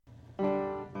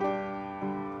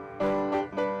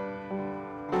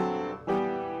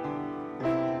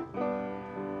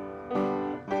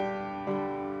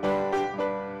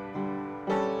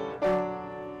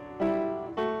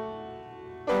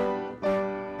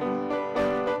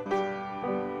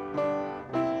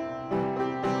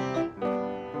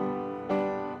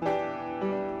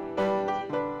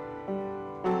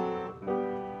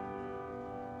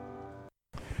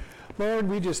Lord,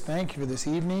 we just thank you for this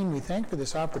evening. We thank you for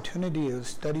this opportunity to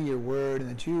study your word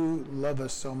and that you love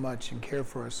us so much and care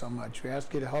for us so much. We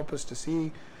ask you to help us to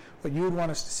see what you would want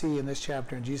us to see in this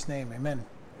chapter. In Jesus' name, amen.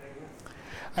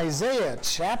 Isaiah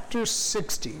chapter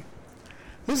 60.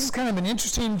 This is kind of an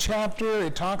interesting chapter.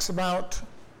 It talks about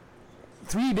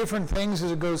three different things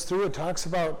as it goes through. It talks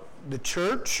about the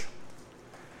church.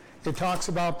 It talks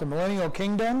about the millennial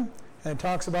kingdom. And it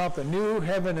talks about the new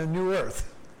heaven and new earth.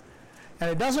 And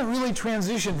it doesn't really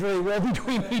transition very well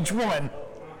between each one.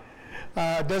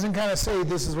 It doesn't kind of say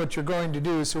this is what you're going to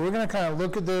do. So we're going to kind of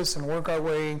look at this and work our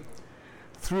way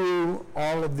through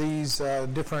all of these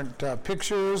different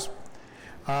pictures.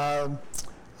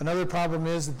 Another problem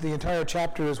is that the entire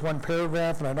chapter is one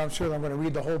paragraph, and I'm not sure that I'm going to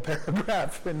read the whole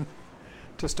paragraph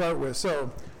to start with.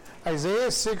 So Isaiah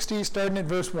 60, starting at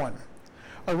verse 1.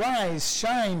 Arise,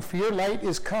 shine, for your light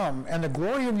is come, and the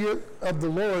glory of the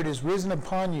Lord is risen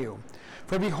upon you.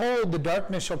 For behold, the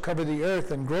darkness shall cover the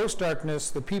earth, and gross darkness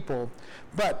the people.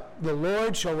 But the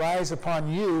Lord shall rise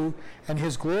upon you, and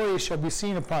his glory shall be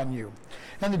seen upon you.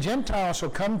 And the Gentiles shall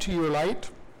come to your light,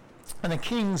 and the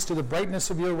kings to the brightness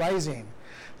of your rising.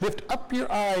 Lift up your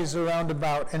eyes around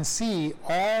about, and see,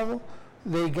 all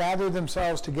they gather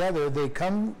themselves together. They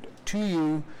come to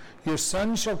you. Your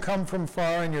son shall come from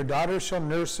far, and your daughter shall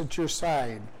nurse at your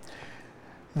side.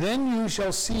 Then you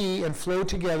shall see and flow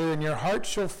together, and your heart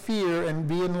shall fear and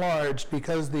be enlarged,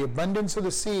 because the abundance of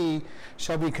the sea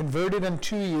shall be converted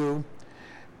unto you.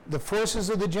 The forces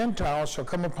of the Gentiles shall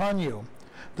come upon you.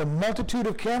 The multitude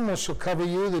of camels shall cover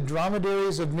you, the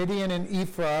dromedaries of Midian and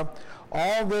Ephah,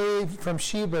 all they from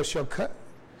Sheba shall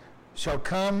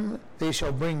come, they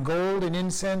shall bring gold and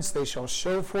incense, they shall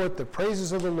show forth the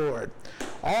praises of the Lord.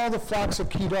 All the flocks of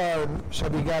Kedar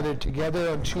shall be gathered together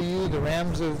unto you, the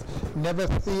rams of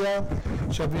Nebathia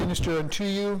shall minister unto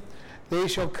you. They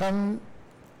shall come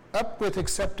up with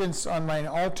acceptance on mine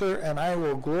altar, and I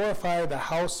will glorify the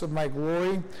house of my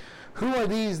glory. Who are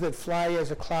these that fly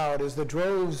as a cloud, as the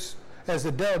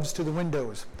doves to the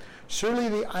windows? Surely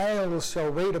the isles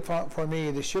shall wait for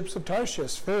me, the ships of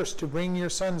Tarshish first, to bring your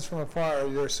sons from afar,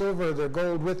 their silver, their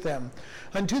gold with them,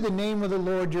 unto the name of the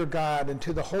Lord your God, and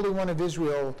to the Holy One of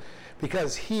Israel,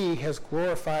 because he has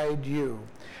glorified you.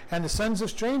 And the sons of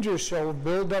strangers shall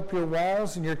build up your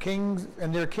walls, and their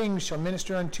kings shall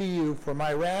minister unto you. For in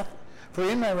my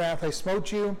wrath I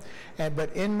smote you,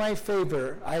 but in my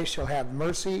favor I shall have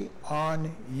mercy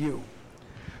on you.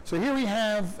 So here we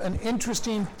have an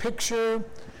interesting picture.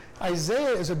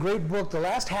 Isaiah is a great book. The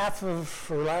last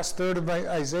third of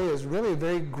Isaiah is really a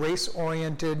very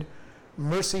grace-oriented,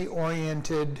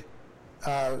 mercy-oriented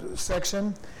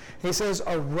section. He says,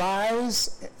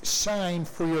 arise, shine,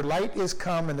 for your light is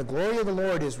come, and the glory of the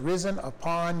Lord is risen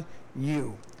upon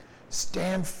you.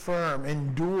 Stand firm,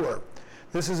 endure.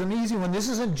 This is an easy one. This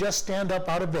isn't just stand up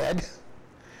out of bed.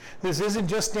 This isn't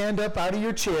just stand up out of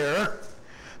your chair.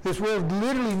 This word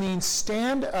literally means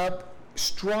stand up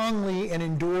strongly and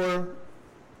endure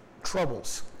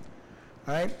troubles.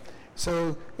 All right?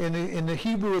 So in the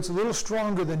Hebrew, it's a little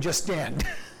stronger than just stand.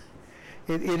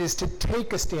 It is to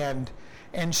take a stand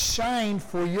and shine,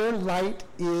 for your light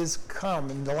is come.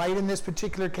 And the light in this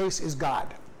particular case is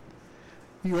God.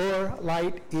 Your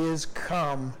light is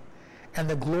come, and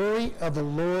the glory of the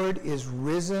Lord is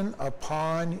risen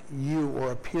upon you,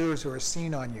 or appears or is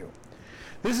seen on you.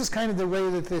 This is kind of the way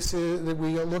that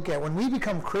we look at. When we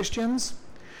become Christians,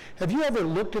 have you ever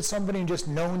looked at somebody and just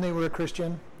known they were a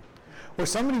Christian? Or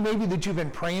somebody maybe that you've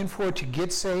been praying for to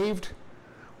get saved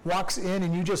walks in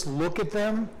and you just look at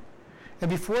them, and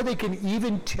before they can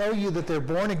even tell you that they're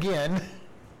born again,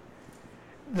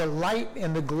 the light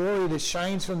and the glory that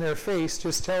shines from their face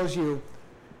just tells you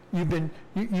you've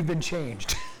been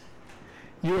changed.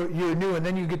 You're new, and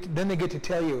then they get to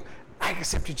tell you, I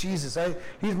accepted Jesus.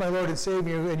 He's my Lord and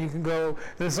Savior, and you can go.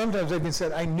 And sometimes they've been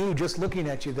said, I knew just looking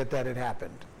at you that had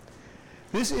happened.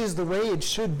 This is the way it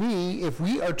should be. If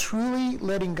we are truly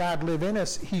letting God live in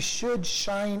us, he should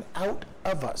shine out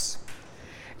of us.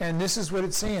 And this is what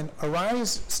it's saying.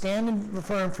 Arise, stand and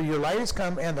firm, for your light has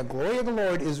come, and the glory of the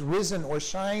Lord is risen, or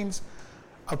shines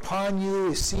upon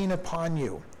you, is seen upon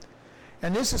you.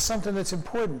 And this is something that's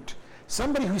important.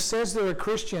 Somebody who says they're a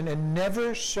Christian and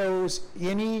never shows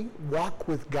any walk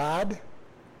with God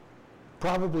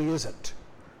probably isn't.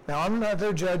 Now, I'm not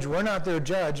their judge, we're not their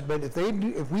judge, but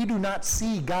if we do not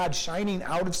see God shining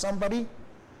out of somebody,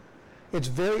 it's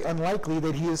very unlikely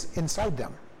that he is inside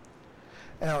them.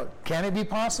 Now, can it be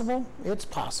possible? It's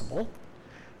possible.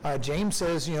 James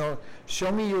says,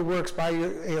 show me your works by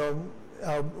your,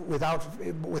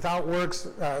 without works.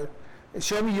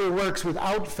 Show me your works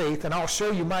without faith, and I'll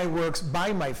show you my works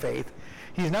by my faith.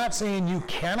 He's not saying you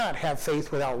cannot have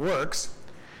faith without works.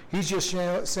 He's just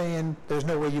saying there's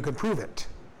no way you can prove it.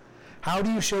 How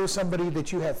do you show somebody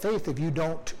that you have faith if you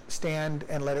don't stand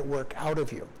and let it work out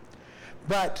of you?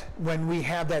 But when we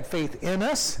have that faith in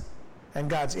us, and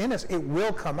God's in us, it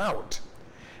will come out.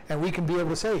 And we can be able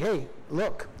to say, hey,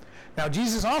 look. Now,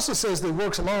 Jesus also says the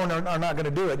works alone are not going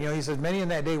to do it. You know, he says, many in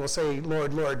that day will say,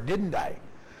 Lord, Lord, didn't I?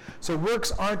 So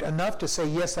works aren't enough to say,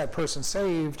 yes, that person's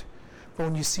saved. But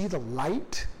when you see the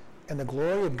light and the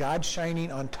glory of God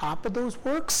shining on top of those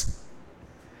works,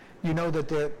 you know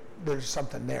that there's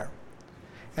something there.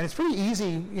 And it's pretty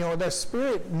easy, you know, the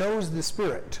Spirit knows the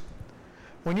Spirit.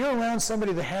 When you're around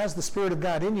somebody that has the Spirit of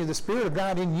God in you, the Spirit of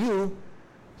God in you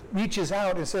reaches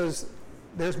out and says,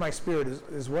 there's my Spirit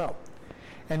as well.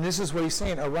 And this is what he's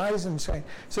saying, arise and shine.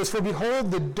 It says, for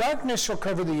behold, the darkness shall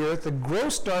cover the earth, the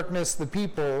gross darkness, the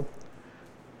people.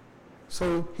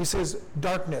 So he says,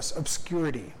 darkness,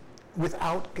 obscurity,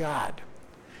 without God.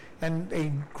 And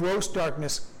a gross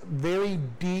darkness, very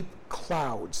deep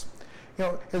clouds. You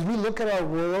know, as we look at our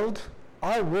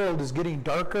world is getting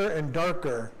darker and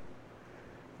darker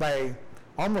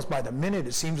almost by the minute,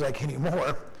 it seems like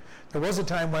anymore. There was a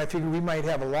time when I figured we might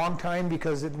have a long time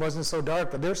because it wasn't so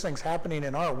dark, but there's things happening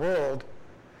in our world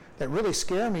that really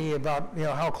scare me about, you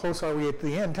know, how close are we at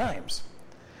the end times.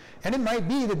 And it might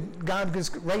be that God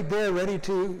is right there ready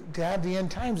to have the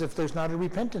end times if there's not a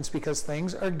repentance, because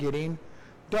things are getting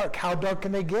dark. How dark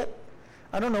can they get?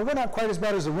 I don't know. We're not quite as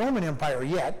bad as the Roman Empire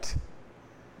yet,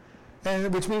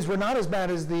 and which means we're not as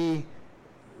bad as the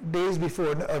days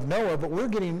before of Noah, but we're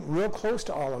getting real close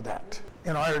to all of that.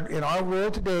 In our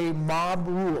world today, mob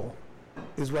rule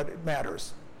is what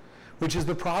matters, which is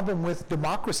the problem with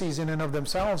democracies in and of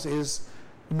themselves. Is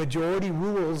the majority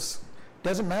rules.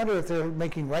 Doesn't matter if they're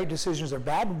making right decisions or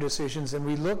bad decisions. And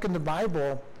we look in the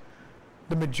Bible,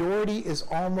 the majority is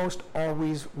almost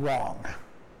always wrong.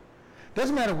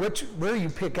 Doesn't matter where you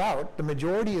pick out, the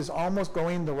majority is always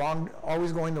going the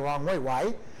wrong way.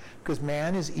 Why? Because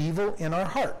man is evil in our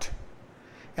heart.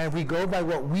 And if we go by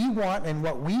what we want and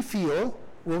what we feel,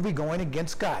 we'll be going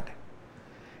against God.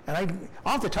 And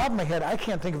off the top of my head, I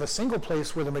can't think of a single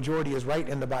place where the majority is right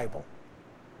in the Bible.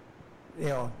 You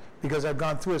know, because I've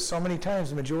gone through it so many times,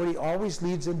 the majority always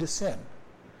leads into sin.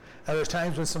 Now, there's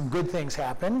times when some good things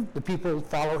happen. The people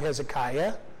follow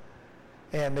Hezekiah,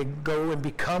 and they go and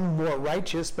become more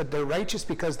righteous, but they're righteous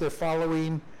because they're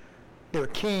following their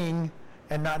king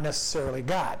and not necessarily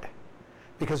God.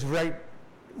 Because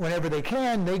whenever they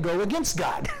can, they go against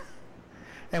God.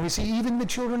 And we see even the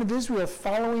children of Israel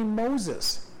following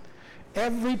Moses.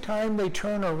 Every time they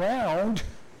turn around,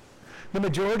 the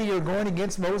majority are going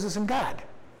against Moses and God.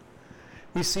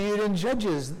 We see it in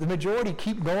Judges. The majority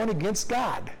keep going against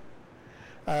God.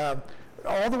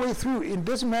 All the way through, it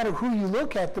doesn't matter who you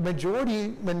look at, the majority,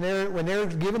 when they're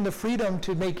given the freedom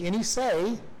to make any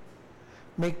say,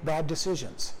 make bad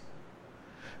decisions.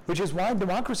 Which is why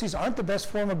democracies aren't the best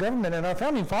form of government. And our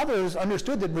founding fathers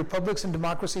understood that republics and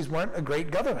democracies weren't a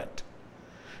great government,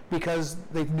 because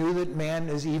they knew that man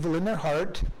is evil in their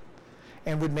heart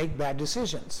and would make bad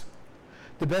decisions.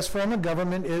 The best form of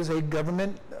government is a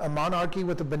monarchy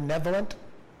with a benevolent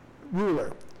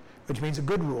ruler, which means a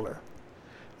good ruler.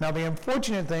 Now, the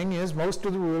unfortunate thing is most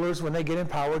of the rulers, when they get in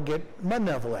power, get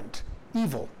malevolent,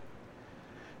 evil.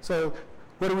 So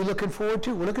what are we looking forward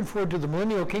to? We're looking forward to the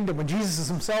millennial kingdom when Jesus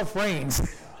himself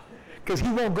reigns, because he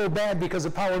won't go bad because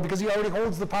of power, because he already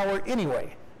holds the power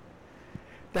anyway.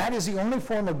 That is the only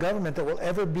form of government that will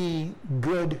ever be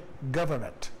good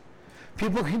government.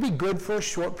 People can be good for a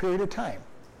short period of time,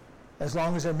 as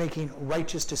long as they're making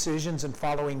righteous decisions and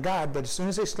following God, but as soon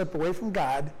as they slip away from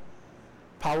God,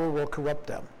 power will corrupt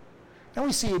them. And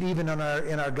we see it even in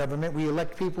our government. We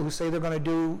elect people who say they're going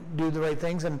to do the right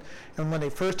things, and when they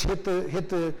first hit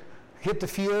the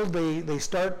field, they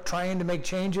start trying to make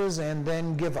changes and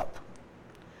then give up,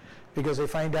 because they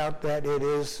find out that it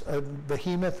is a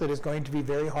behemoth that is going to be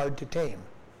very hard to tame.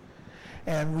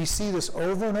 And we see this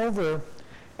over and over.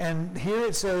 And here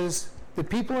it says the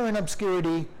people are in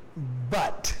obscurity,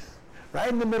 but right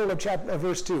in the middle of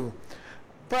verse 2.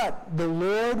 But the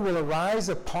Lord will arise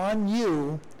upon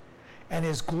you, and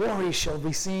his glory shall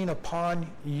be seen upon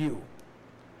you.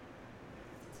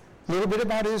 A little bit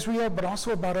about Israel, but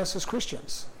also about us as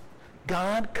Christians.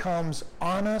 God comes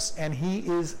on us, and he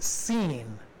is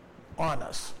seen on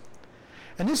us.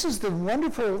 And this is the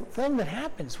wonderful thing that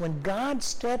happens when God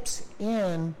steps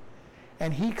in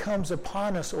and he comes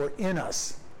upon us or in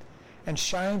us and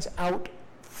shines out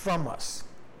from us.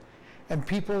 And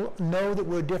people know that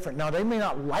we're different. Now, they may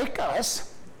not like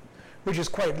us, which is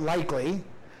quite likely.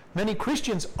 Many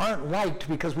Christians aren't liked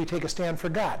because we take a stand for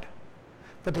God.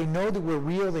 but they know that we're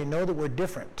real, they know that we're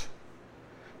different.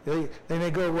 They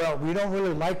may go, well, we don't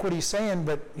really like what he's saying,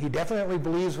 but he definitely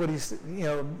believes what he's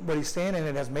saying, and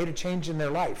it has made a change in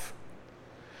their life.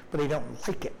 But they don't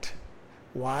like it.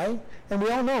 Why? And we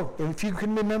all know, if you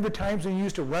can remember times when you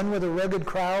used to run with a rugged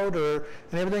crowd and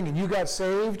everything, and you got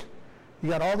saved, you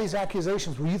got all these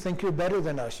accusations. Well, you think you're better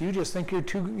than us. You just think you're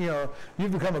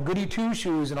you've become a goody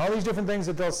two-shoes, and all these different things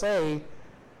that they'll say.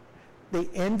 They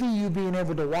envy you being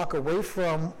able to walk away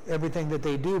from everything that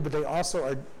they do, but they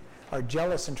also are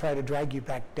jealous and try to drag you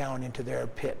back down into their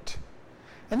pit.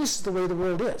 And this is the way the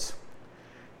world is.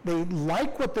 They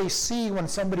like what they see when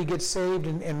somebody gets saved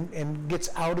and gets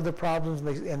out of the problems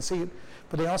and see it,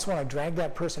 but they also want to drag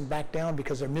that person back down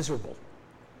because they're miserable.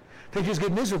 They just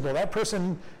get miserable. That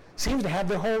person seems to have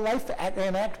their whole life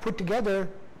and act put together.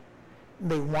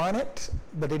 They want it,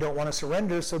 but they don't want to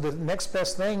surrender. So the next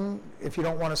best thing, if you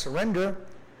don't want to surrender,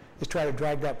 is try to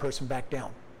drag that person back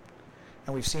down.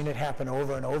 And we've seen it happen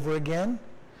over and over again.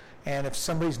 And if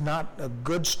somebody's not a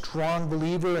good, strong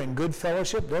believer in good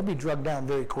fellowship, they'll be drugged down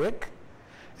very quick.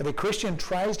 If a Christian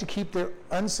tries to keep their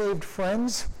unsaved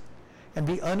friends and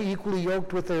be unequally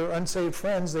yoked with their unsaved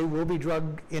friends, they will be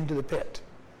drugged into the pit.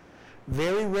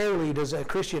 Very rarely does a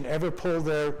Christian ever pull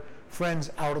their friends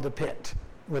out of the pit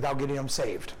without getting them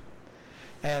saved.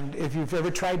 And if you've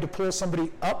ever tried to pull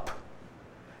somebody up,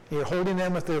 you're holding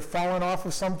them if they're falling off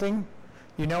of something,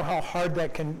 you know how hard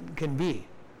that can be.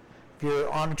 If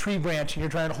you're on a tree branch and you're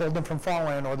trying to hold them from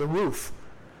falling, or the roof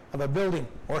of a building,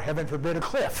 or heaven forbid, a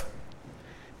cliff,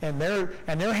 and they're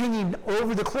hanging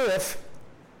over the cliff,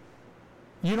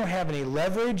 you don't have any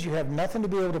leverage, you have nothing to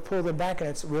be able to pull them back, and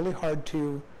it's really hard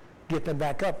to get them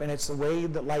back up, and it's the way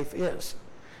that life is.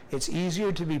 It's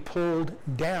easier to be pulled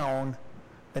down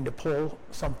than to pull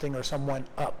something or someone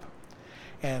up.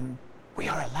 And we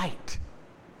are a light.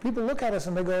 People look at us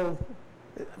and they go,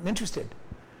 I'm interested,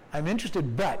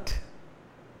 but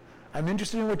I'm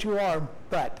interested in what you are,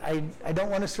 but I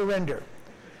don't want to surrender.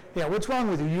 Yeah, what's wrong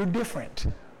with you? You're different.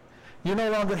 You're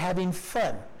no longer having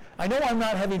fun. I know I'm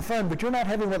not having fun, but you're not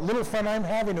having what little fun I'm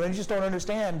having, and I just don't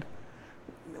understand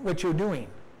what you're doing.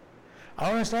 I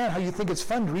don't understand how you think it's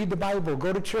fun to read the Bible,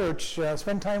 go to church,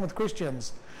 spend time with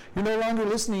Christians. You're no longer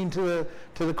listening to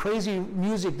the crazy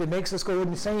music that makes us go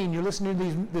insane. You're listening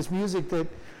to this music that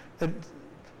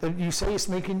you say is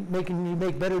making you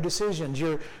make better decisions.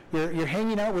 You're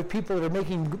hanging out with people that are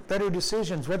making better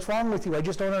decisions. What's wrong with you? I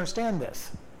just don't understand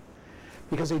this.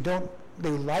 Because they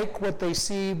like what they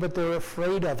see, but they're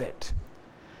afraid of it.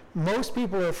 Most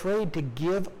people are afraid to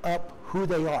give up who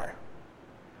they are.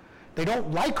 They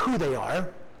don't like who they are.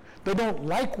 They don't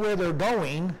like where they're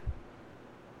going,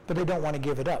 but they don't want to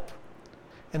give it up.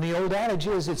 And the old adage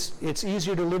is, it's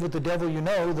easier to live with the devil you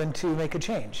know than to make a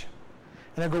change.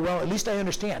 And I go, well, at least I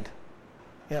understand.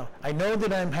 I know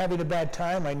that I'm having a bad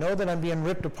time. I know that I'm being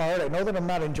ripped apart. I know that I'm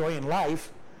not enjoying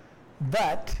life,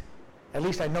 but at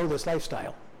least I know this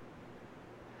lifestyle.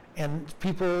 And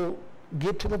people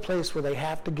get to the place where they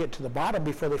have to get to the bottom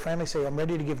before they finally say, I'm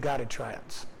ready to give God a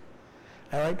chance.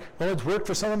 All right, well, it's worked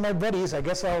for some of my buddies. I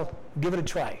guess I'll give it a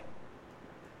try.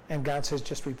 And God says,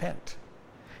 just repent.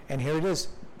 And here it is.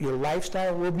 Your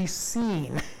lifestyle will be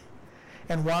seen.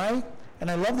 And why? And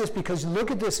I love this because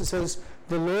look at this. It says,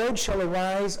 the Lord shall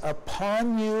arise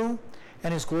upon you,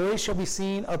 and his glory shall be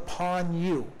seen upon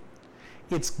you.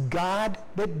 It's God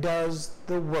that does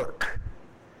the work.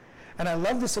 And I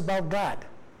love this about God.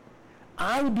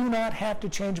 I do not have to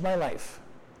change my life.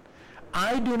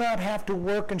 I do not have to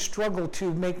work and struggle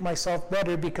to make myself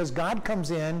better, because God comes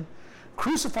in,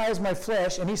 crucifies my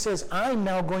flesh, and he says, I'm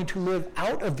now going to live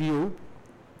out of you,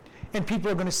 and people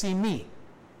are going to see me.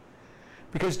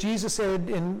 Because Jesus said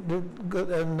in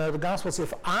the Gospels,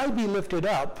 if I be lifted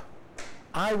up,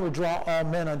 I will draw all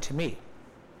men unto me.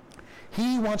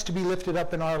 He wants to be lifted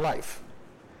up in our life,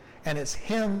 and it's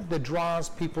him that draws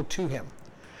people to him.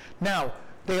 Now,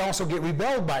 they also get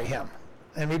rebelled by him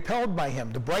and repelled by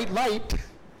him. The bright light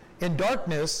in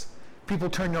darkness, people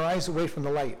turn their eyes away from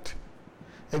the light.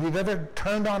 If you've ever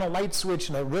turned on a light switch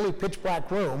in a really pitch black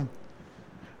room,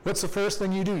 what's the first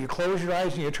thing you do? You close your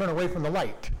eyes and you turn away from the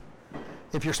light.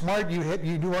 If you're smart, you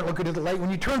weren't looking at the light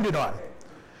when you turned it on.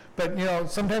 But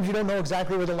sometimes you don't know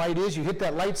exactly where the light is. You hit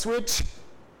that light switch,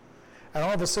 and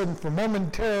all of a sudden, for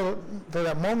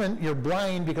that moment, you're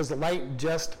blind because the light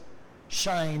just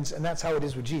shines, and that's how it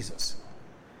is with Jesus.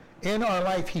 In our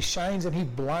life, he shines and he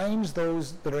blinds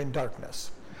those that are in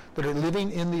darkness, that are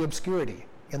living in the obscurity,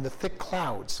 in the thick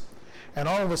clouds. And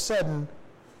all of a sudden,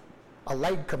 a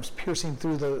light comes piercing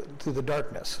through the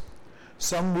darkness.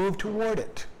 Some move toward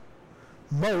it.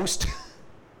 Most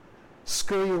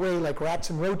scurry away like rats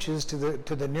and roaches to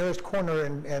the nearest corner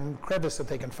and crevice that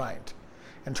they can find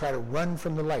and try to run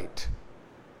from the light.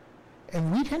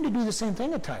 And we tend to do the same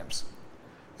thing at times.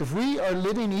 If we are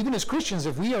living, even as Christians,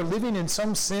 if we are living in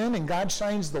some sin and God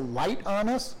shines the light on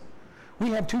us, we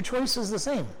have two choices the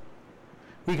same.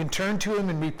 We can turn to him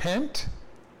and repent,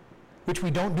 which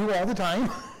we don't do all the time,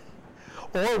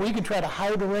 or we can try to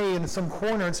hide away in some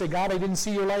corner and say, God, I didn't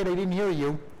see your light, I didn't hear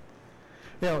you.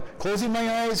 You know, closing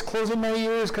my eyes, closing my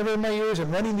ears, covering my ears,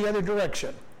 and running the other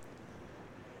direction.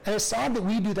 And it's sad that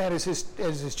we do that as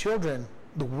his children.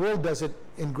 The world does it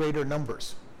in greater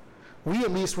numbers. We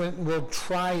at least will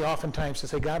try oftentimes to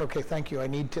say, God, okay, thank you, I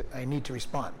need to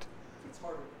respond. It's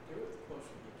harder to do it the closer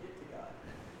you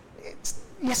get to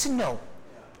God. Yes and no.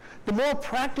 Yeah. The more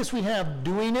practice we have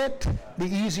doing it, the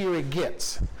easier it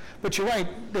gets. But you're right,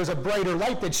 there's a brighter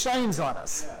light that shines on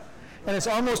us. Yeah. And it's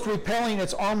almost repelling.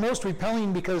 It's almost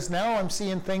repelling because now I'm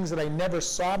seeing things that I never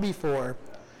saw before.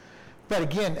 But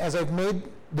again,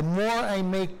 the more I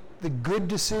make the good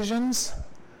decisions,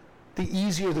 the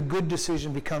easier the good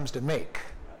decision becomes to make.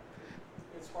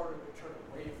 It's harder to turn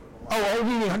away from the light. Oh,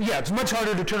 I mean, yeah, it's much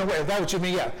harder to turn away. Is that what you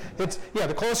mean? Yeah.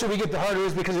 The closer we get, the harder it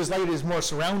is because his light is more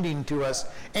surrounding to us.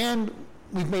 And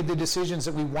we've made the decisions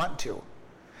that we want to.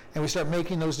 And we start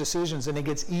making those decisions, and it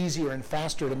gets easier and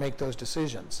faster to make those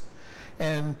decisions.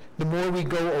 And the more we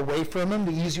go away from him,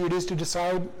 the easier it is to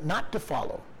decide not to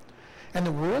follow. And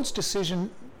the world's decision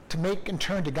to make and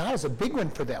turn to God is a big one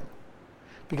for them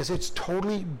because it's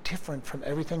totally different from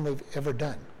everything they've ever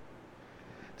done.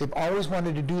 They've always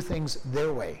wanted to do things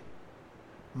their way,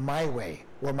 my way,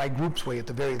 or my group's way at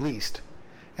the very least.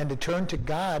 And to turn to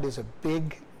God is a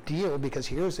big deal because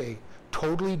here's a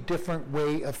totally different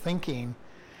way of thinking.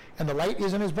 And the light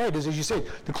isn't as bright as you say.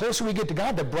 The closer we get to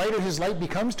God, the brighter his light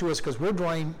becomes to us because we're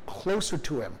drawing closer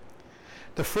to him.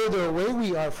 The further away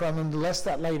we are from him, the less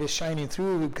that light is shining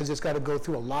through because it's got to go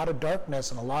through a lot of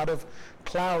darkness and a lot of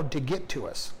cloud to get to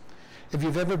us. If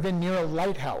you've ever been near a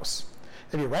lighthouse,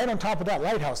 if you're right on top of that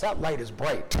lighthouse, that light is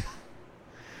bright.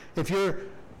 If you're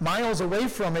miles away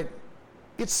from it,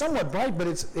 it's somewhat bright, but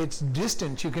it's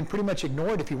distant. You can pretty much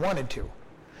ignore it if you wanted to.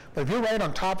 But if you're right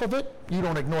on top of it, you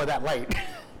don't ignore that light.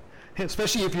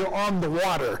 Especially if you're on the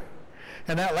water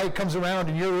and that light comes around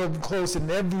and you're real close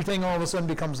and everything all of a sudden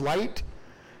becomes light.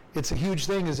 It's a huge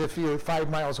thing as if you're 5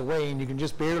 miles away and you can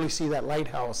just barely see that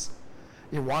lighthouse.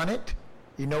 You want it.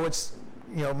 You know it's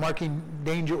marking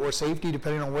danger or safety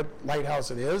depending on what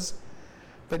lighthouse it is.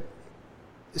 But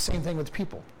the same thing with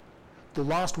people. The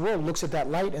lost world looks at that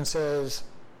light and says,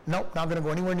 nope, not going to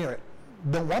go anywhere near it.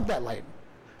 Don't want that light.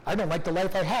 I don't like the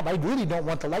life I have. I really don't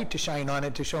want the light to shine on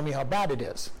it to show me how bad it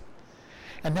is.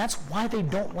 And that's why they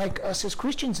don't like us as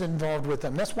Christians involved with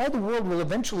them. That's why the world will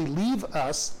eventually leave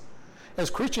us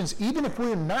as Christians, even if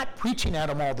we're not preaching at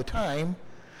them all the time.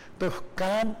 The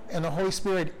God and the Holy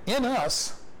Spirit in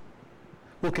us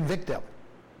will convict them.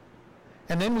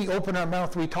 And then we open our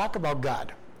mouth, we talk about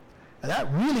God. And that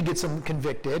really gets them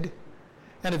convicted.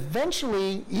 And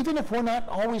eventually, even if we're not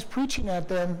always preaching at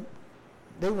them,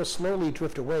 they will slowly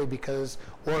drift away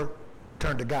or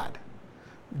turn to God.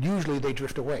 Usually they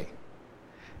drift away.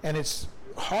 And it's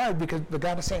hard because the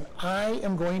God is saying, I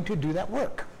am going to do that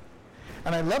work.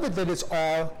 And I love it that it's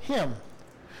all him.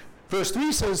 Verse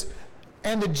 3 says,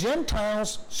 and the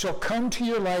Gentiles shall come to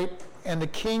your light, and the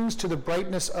kings to the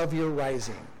brightness of your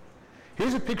rising.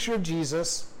 Here's a picture of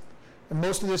Jesus. And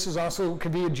most of this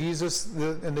could be of Jesus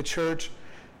in the church.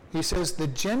 He says, the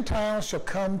Gentiles shall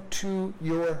come to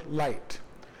your light.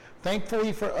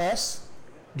 Thankfully for us,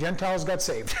 Gentiles got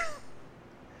saved.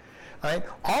 All right?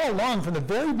 All along, from the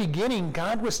very beginning,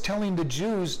 God was telling the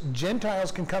Jews,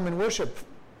 Gentiles can come and worship.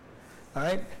 All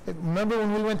right? Remember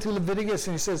when we went through Leviticus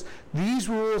and he says, these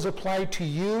rules apply to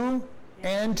you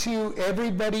and to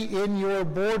everybody in your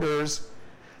borders.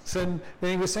 So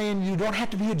he was saying, you don't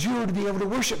have to be a Jew to be able to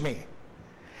worship me.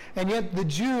 And yet the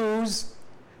Jews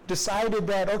decided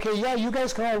that, okay, yeah, you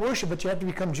guys can all worship, but you have to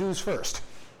become Jews first.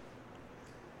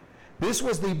 This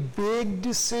was the big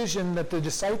decision that the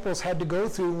disciples had to go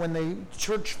through when the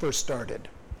church first started.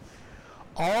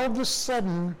 All of a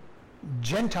sudden,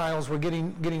 Gentiles were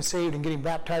getting saved and getting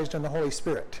baptized in the Holy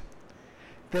Spirit.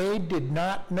 They did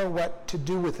not know what to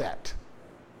do with that.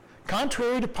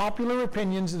 Contrary to popular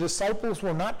opinions, the disciples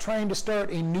were not trying to start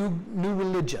a new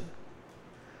religion.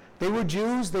 They were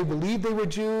Jews, they believed they were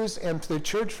Jews, and the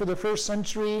church for the first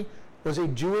century was a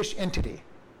Jewish entity.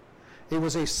 It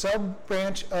was a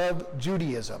sub-branch of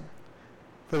Judaism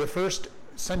for the first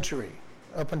century,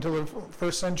 up until the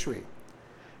first century.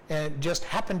 And it just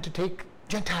happened to take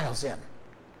Gentiles in.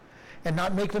 and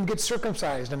not make them get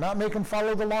circumcised and not make them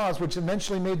follow the laws, which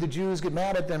eventually made the Jews get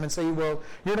mad at them and say, well,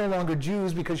 you're no longer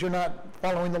Jews because you're not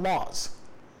following the laws.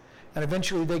 And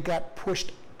eventually they got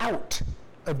pushed out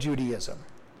of Judaism.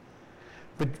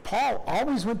 But Paul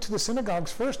always went to the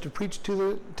synagogues first to preach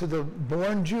to the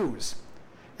born Jews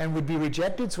and would be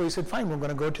rejected. So he said, fine, we're going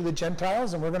to go to the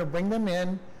Gentiles and we're going to bring them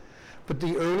in. But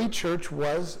the early church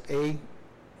was a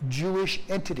Jewish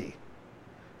entity.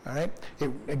 All right.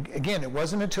 It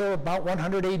wasn't until about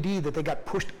 100 AD that they got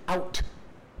pushed out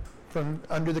from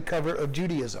under the cover of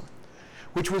Judaism,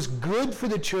 which was good for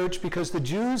the church because the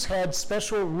Jews had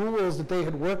special rules that they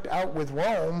had worked out with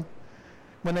Rome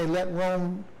when they let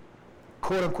Rome,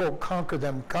 quote unquote, conquer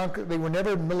them. They were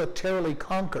never militarily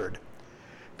conquered.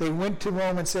 They went to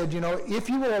Rome and said, if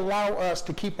you will allow us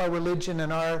to keep our religion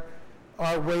and our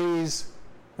ways,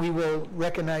 we will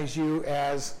recognize you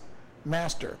as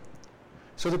master.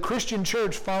 So the Christian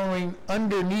church, following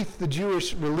underneath the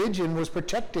Jewish religion, was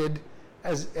protected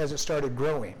as it started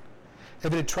growing. If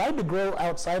it had tried to grow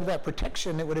outside of that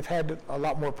protection, it would have had a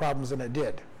lot more problems than it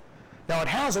did. Now, it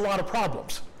has a lot of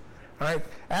problems. All right?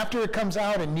 After it comes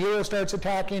out and Nero starts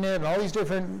attacking it and all these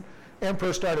different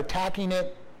emperors start attacking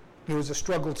it, it was a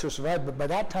struggle to survive. But by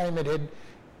that time, it had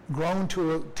grown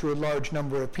to a large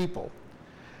number of people.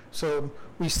 So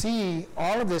we see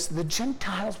all of this. The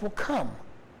Gentiles will come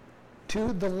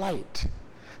to the light.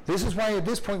 This is why at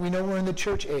this point we know we're in the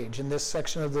church age in this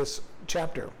section of this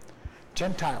chapter.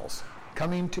 Gentiles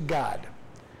coming to God.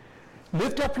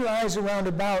 Lift up your eyes around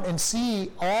about and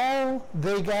see all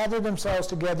they gather themselves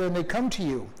together and they come to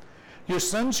you. Your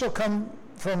son shall come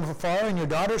from afar and your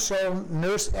daughter shall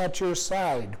nurse at your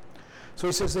side. So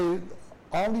he says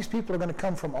all these people are going to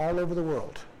come from all over the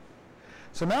world.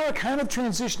 So now we're kind of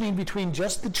transitioning between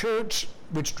just the church,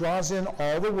 which draws in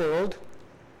all the world,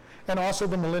 and also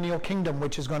the millennial kingdom,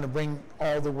 which is going to bring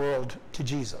all the world to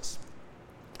Jesus.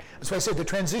 That's why I said the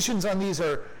transitions on these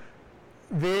are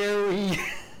very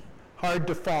hard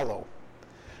to follow.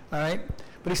 All right?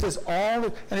 But he says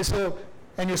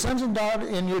and your sons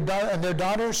and their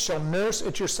daughters shall nurse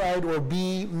at your side or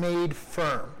be made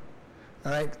firm.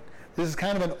 All right? This is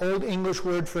kind of an old English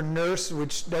word for nurse,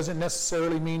 which doesn't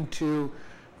necessarily mean to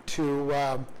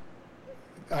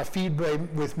feed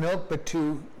with milk, but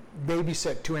to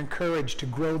babysit, to encourage, to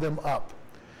grow them up.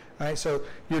 All right, so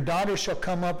your daughters shall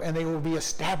come up and they will be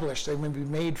established. They will be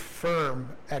made firm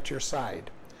at your side.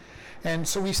 And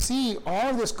so we see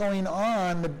all of this going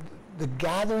on, the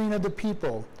gathering of the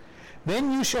people.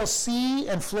 Then you shall see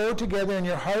and flow together, and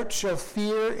your heart shall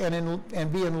fear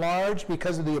and be enlarged,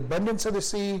 because of the abundance of the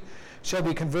sea shall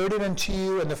be converted unto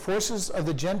you, and the forces of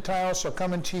the Gentiles shall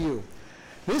come unto you.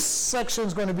 This section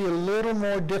is going to be a little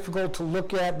more difficult to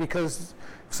look at because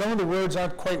some of the words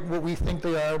aren't quite what we think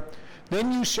they are.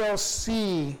 Then you shall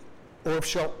see, or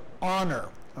shall honor,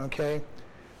 okay?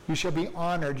 You shall be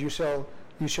honored, you shall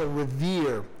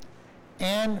revere,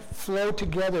 and flow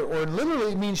together, or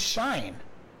literally it means shine.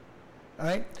 All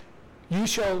right? You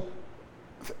shall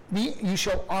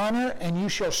honor and you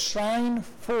shall shine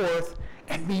forth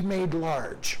and be made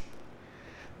large.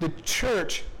 The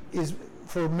church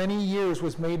for many years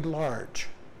was made large.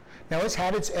 Now it's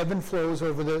had its ebb and flows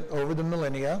over the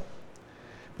millennia,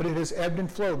 but it has ebbed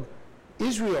and flowed.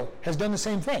 Israel has done the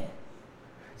same thing.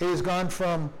 It has gone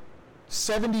from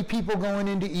 70 people going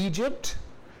into Egypt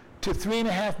to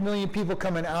 3.5 million people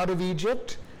coming out of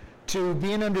Egypt, to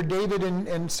being under David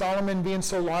and Solomon being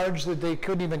so large that they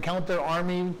couldn't even count their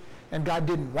army, and God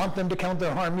didn't want them to count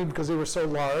their army because they were so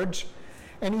large.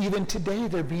 And even today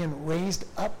they're being raised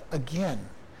up again.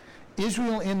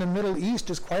 Israel in the Middle East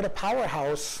is quite a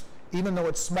powerhouse, even though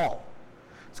it's small.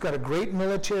 It's got a great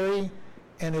military,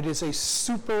 and it is a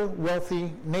super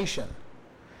wealthy nation.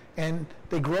 And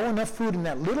they grow enough food in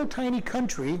that little tiny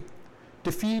country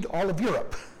to feed all of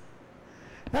Europe.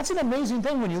 That's an amazing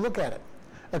thing when you look at it.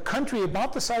 A country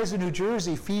about the size of New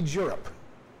Jersey feeds Europe.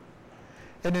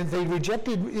 And if they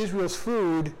rejected Israel's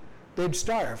food, they'd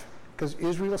starve, because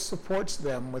Israel supports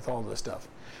them with all this stuff.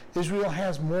 Israel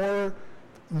has more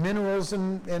minerals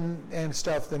and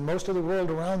stuff than most of the world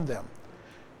around them.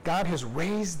 God has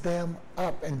raised them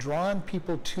up and drawn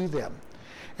people to them.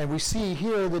 And we see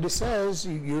here that it says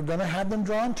you're going to have them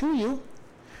drawn to you.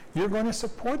 You're going to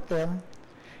support them.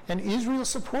 And Israel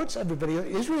supports everybody.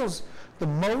 Israel's the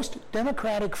most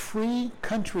democratic, free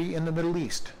country in the Middle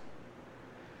East.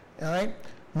 All right?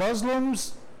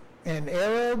 Muslims and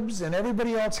Arabs and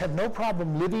everybody else have no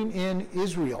problem living in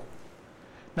Israel.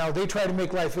 Now, they try to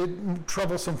make life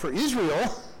troublesome for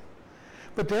Israel,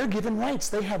 but they're given rights.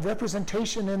 They have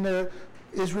representation in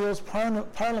Israel's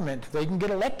parliament. They can get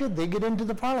elected, they get into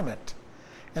the parliament.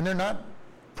 And they're not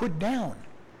put down.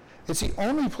 It's the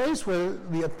only place where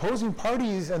the opposing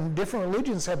parties and different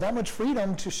religions have that much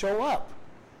freedom to show up.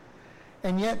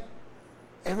 And yet,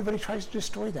 everybody tries to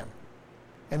destroy them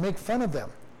and make fun of them.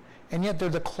 And yet, they're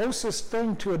the closest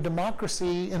thing to a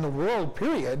democracy in the world,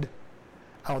 period,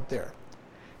 out there.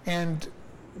 And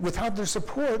without their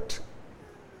support,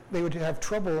 they would have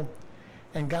trouble.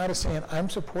 And God is saying, I'm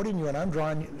supporting you and I'm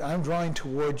drawing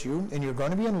towards you, and you're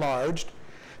going to be enlarged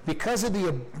because of the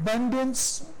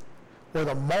abundance or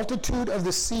the multitude of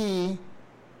the sea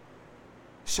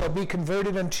shall be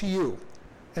converted unto you.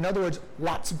 In other words,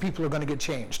 lots of people are going to get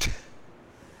changed.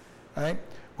 All right?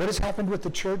 What has happened with the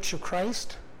Church of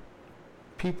Christ?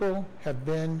 People have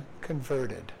been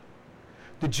converted.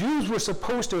 The Jews were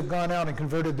supposed to have gone out and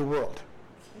converted the world.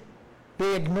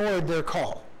 They ignored their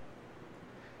call.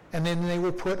 And then they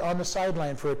were put on the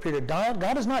sideline for a period.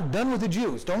 God is not done with the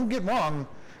Jews. Don't get wrong.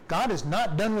 God is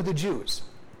not done with the Jews.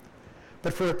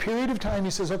 But for a period of time,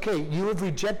 he says, okay, you have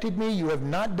rejected me. You have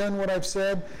not done what I've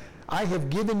said. I have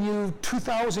given you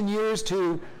 2,000 years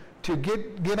to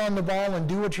get on the ball and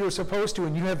do what you're supposed to,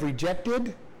 and you have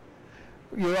rejected.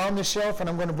 You're on the shelf, and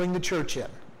I'm going to bring the church in.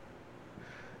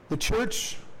 The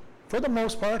church, for the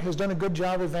most part, has done a good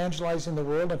job evangelizing the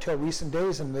world until recent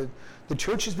days, and the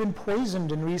church has been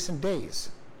poisoned in recent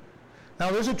days. Now,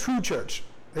 there's a true church.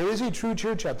 There is a true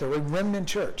church out there, a remnant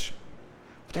church.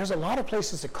 But there's a lot of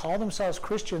places that call themselves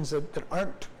Christians that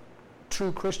aren't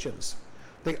true Christians.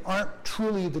 They aren't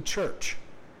truly the church.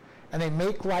 And they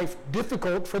make life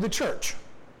difficult for the church.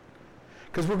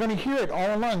 Because we're going to hear it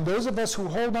all along. Those of us who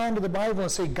hold on to the Bible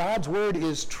and say God's word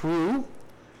is true,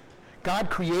 God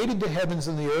created the heavens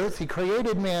and the earth. He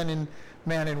created man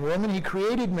and woman. He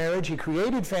created marriage. He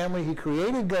created family. He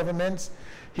created governments.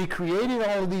 He created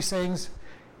all of these things.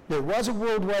 There was a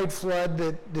worldwide flood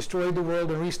that destroyed the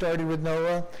world and restarted with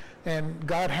Noah. And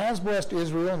God has blessed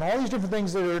Israel and all these different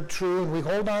things that are true. And we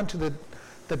hold on to that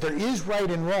there is right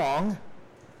and wrong.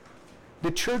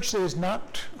 The church that is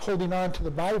not holding on to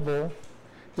the Bible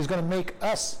is going to make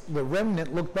us, the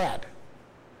remnant, look bad.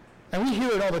 And we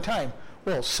hear it all the time.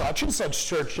 Well, such and such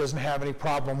church doesn't have any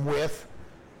problem with,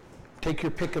 take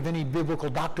your pick of any biblical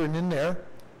doctrine in there.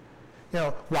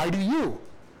 Why do you?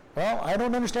 Well, I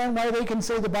don't understand why they can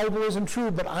say the Bible isn't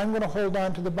true, but I'm going to hold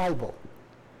on to the Bible.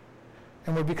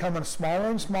 And we're becoming a smaller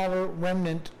and smaller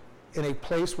remnant in a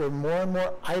place where more and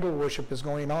more idol worship is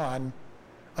going on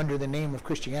under the name of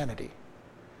Christianity.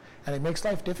 And it makes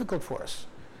life difficult for us.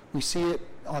 We see it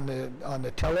on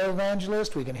the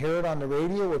televangelist. We can hear it on the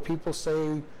radio where people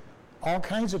say all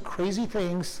kinds of crazy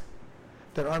things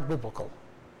that aren't biblical.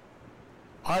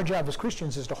 Our job as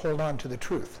Christians is to hold on to the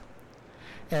truth.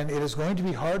 And it is going to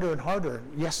be harder and harder.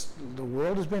 Yes, the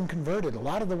world has been converted. A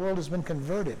lot of the world has been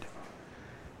converted.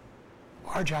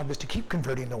 Our job is to keep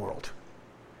converting the world.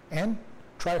 And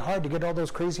try hard to get all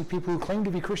those crazy people who claim to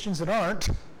be Christians that aren't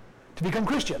to become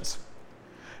Christians.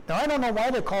 Now, I don't know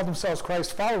why they call themselves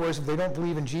Christ followers if they don't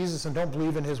believe in Jesus and don't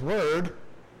believe in his word.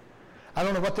 I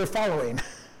don't know what they're following.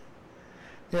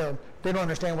 They don't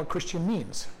understand what Christian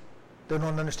means. They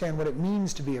don't understand what it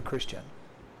means to be a Christian.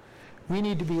 We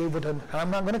need to be able to,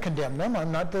 I'm not going to condemn them,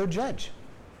 I'm not their judge.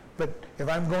 But if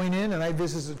I'm going in and I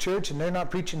visit a church and they're not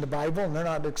preaching the Bible and they're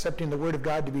not accepting the word of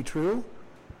God to be true,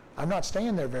 I'm not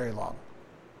staying there very long.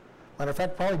 Matter of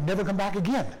fact, probably never come back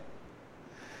again.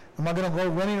 Am I going to go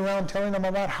running around telling them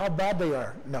about how bad they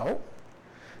are? No.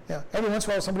 Every once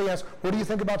in a while somebody asks, what do you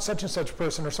think about such and such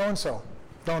person or so-and-so?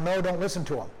 Don't know, don't listen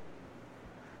to them.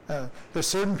 There's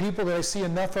certain people that I see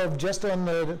enough of just on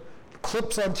the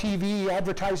clips on TV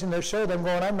advertising their show that I'm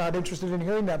going, I'm not interested in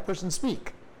hearing that person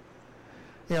speak.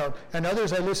 And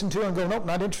others I listen to and go, nope,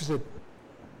 not interested.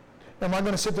 Am I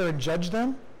going to sit there and judge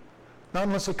them? Not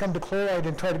unless they come to chloride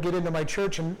and try to get into my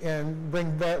church and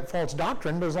bring false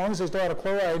doctrine, but as long as they stay out of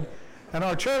chloride in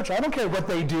our church, I don't care what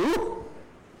they do.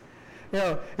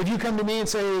 If you come to me and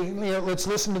say, let's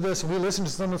listen to this, and we listen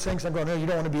to some of the things, I'm going, no, you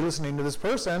don't want to be listening to this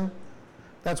person.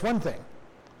 That's one thing.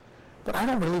 But I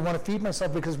don't really want to feed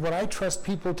myself, because what I trust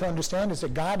people to understand is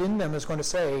that God in them is going to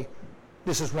say,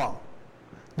 this is wrong.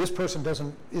 This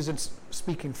person isn't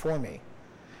speaking for me.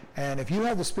 And if you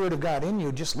have the Spirit of God in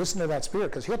you, just listen to that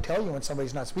Spirit, because he'll tell you when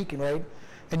somebody's not speaking right.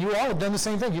 And you all have done the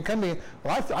same thing. You come to me,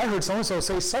 well, I heard so-and-so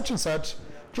say such and such,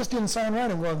 just didn't sound right.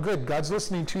 I'm going, good, God's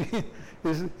listening to you,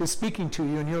 is speaking to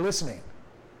you, and you're listening.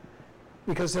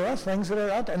 Because there are things that are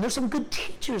out there. And there's some good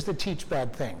teachers that teach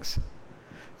bad things.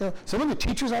 Some of the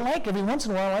teachers I like, every once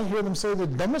in a while I hear them say the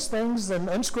dumbest things and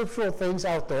unscriptural things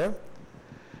out there.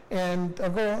 And I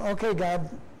go, okay, God,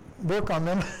 work on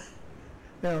them.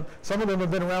 Some of them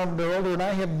have been around, they're older than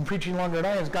I have, been preaching longer than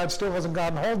I have. God still hasn't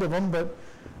gotten hold of them, but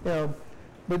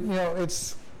But,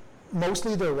 it's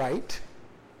mostly they're right,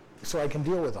 so I can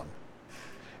deal with them.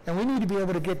 And we need to be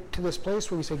able to get to this place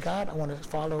where we say, God, I want to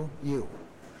follow you.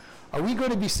 Are we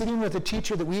going to be sitting with a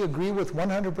teacher that we agree with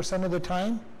 100% of the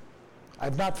time?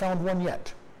 I've not found one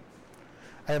yet.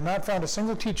 I have not found a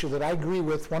single teacher that I agree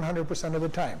with 100% of the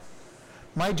time.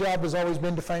 My job has always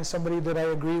been to find somebody that I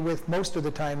agree with most of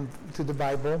the time through the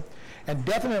Bible, and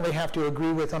definitely have to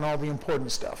agree with on all the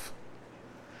important stuff.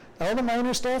 All the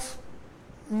minor stuff,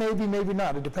 maybe, maybe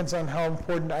not. It depends on how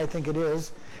important I think it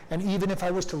is. And even if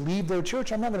I was to leave their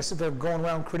church, I'm not going to sit there going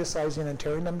around criticizing and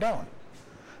tearing them down.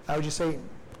 I would just say,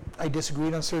 I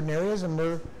disagreed on certain areas, and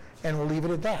we'll leave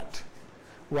it at that.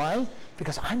 Why?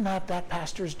 Because I'm not that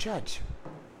pastor's judge.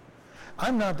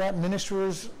 I'm not that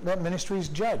ministry's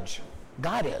judge.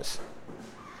 God is.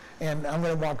 And I'm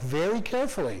going to walk very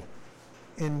carefully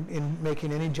in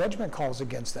making any judgment calls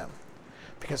against them,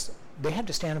 because they have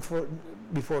to stand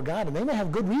before God, and they may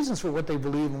have good reasons for what they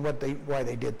believe and why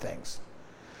they did things.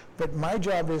 But my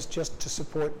job is just to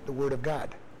support the Word of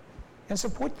God and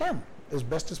support them as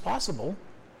best as possible.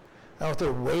 Now, if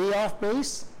they're way off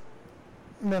base,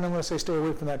 then I'm going to say stay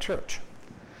away from that church.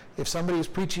 If somebody is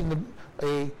preaching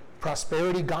a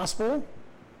prosperity gospel,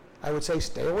 I would say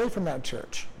stay away from that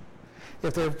church.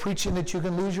 If they're preaching that you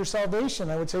can lose your salvation,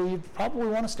 I would say you probably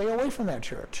want to stay away from that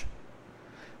church.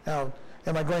 Now,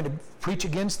 am I going to preach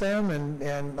against them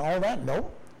and all that?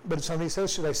 No. But if somebody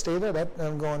says, should I stay there?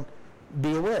 I'm going,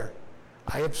 be aware.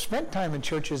 I have spent time in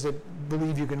churches that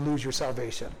believe you can lose your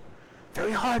salvation.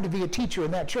 Very hard to be a teacher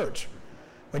in that church.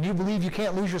 When you believe you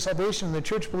can't lose your salvation and the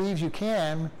church believes you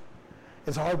can,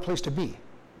 it's a hard place to be.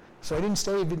 So I didn't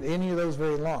stay in any of those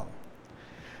very long.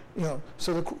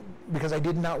 Because I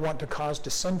did not want to cause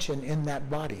dissension in that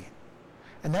body.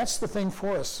 And that's the thing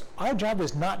for us. Our job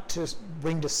is not to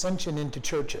bring dissension into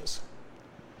churches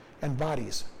and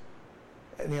bodies.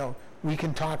 We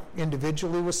can talk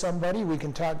individually with somebody, we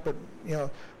can talk, but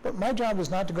my job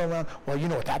is not to go around, well, you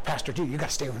know what that pastor did, you got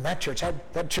to stay from that church.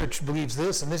 That church believes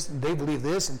this and this, and they believe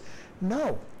this. And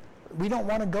no, we don't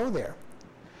want to go there.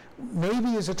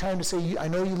 Maybe is a time to say, I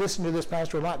know you listen to this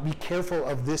pastor a lot, be careful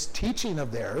of this teaching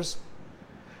of theirs,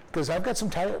 because I've got some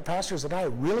pastors that I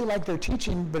really like their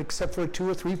teaching, but except for 2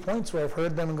 or 3 points where I've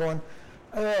heard them going,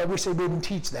 I wish they didn't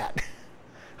teach that.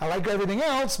 I like everything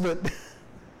else, but,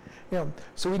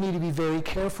 so we need to be very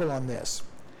careful on this.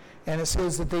 And it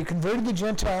says that they converted the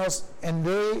Gentiles, and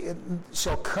they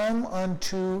shall come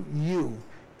unto you,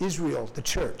 Israel, the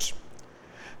church.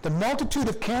 The multitude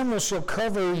of camels shall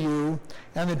cover you,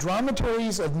 and the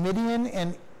dromedaries of Midian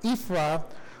and Ephah,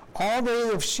 all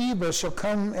they of Sheba shall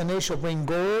come, and they shall bring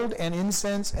gold and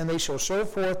incense, and they shall show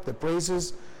forth the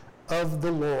praises of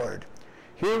the Lord.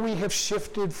 Here we have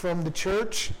shifted from the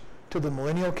church to the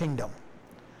millennial kingdom.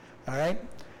 All right?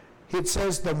 It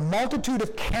says, the multitude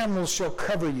of camels shall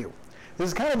cover you. This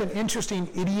is kind of an interesting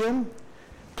idiom.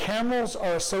 Camels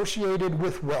are associated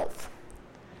with wealth.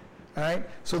 All right?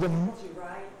 So the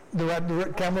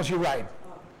camels you ride.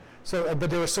 So, but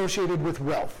they're associated with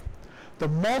wealth. The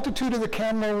multitude of the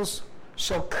camels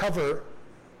shall cover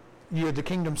you, the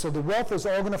kingdom. So the wealth is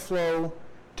all going to flow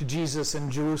to Jesus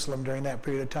in Jerusalem during that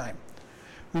period of time.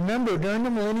 Remember, during the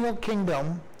millennial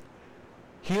kingdom,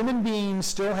 human beings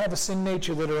still have a sin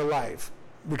nature that are alive,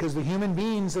 because the human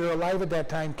beings that are alive at that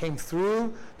time came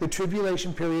through the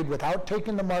tribulation period without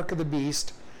taking the mark of the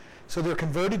beast, so they're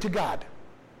converted to God.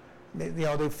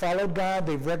 They've followed God,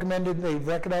 they've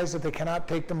recognized that they cannot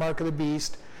take the mark of the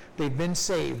beast, they've been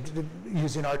saved,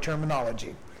 using our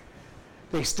terminology.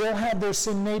 They still have their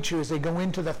sin nature as they go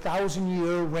into the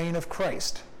 1,000-year reign of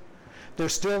Christ.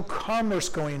 There's still commerce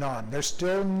going on, there's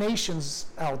still nations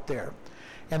out there.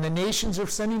 And the nations are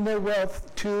sending their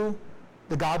wealth to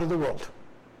the God of the world,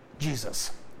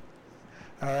 Jesus.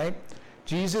 All right?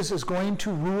 Jesus is going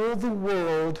to rule the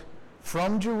world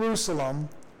from Jerusalem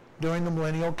during the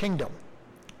millennial kingdom.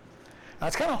 Now,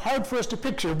 it's kind of hard for us to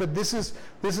picture, but this is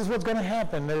what's going to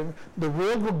happen. The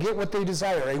world will get what they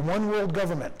desire, a one-world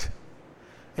government,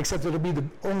 except it'll be the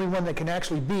only one that can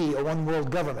actually be a one-world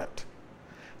government.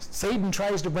 Satan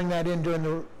tries to bring that in during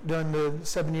the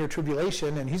 7-year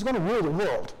tribulation, and he's going to rule the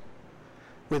world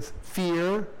with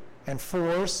fear and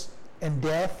force and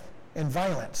death and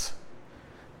violence.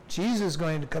 Jesus is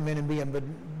going to come in and be a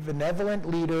benevolent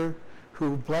leader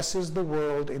who blesses the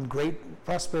world, and great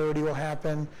prosperity will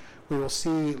happen. We will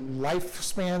see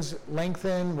lifespans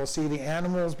lengthen. We'll see the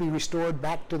animals be restored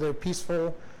back to their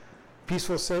peaceful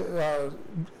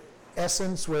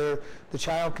essence, where the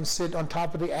child can sit on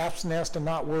top of the ap's nest and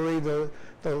not worry. The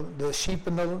sheep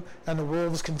and the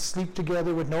wolves can sleep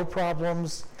together with no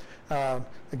problems. I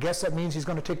guess that means he's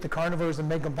going to take the carnivores and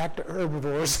make them back to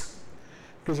herbivores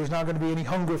because there's not going to be any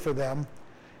hunger for them.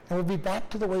 And we'll be back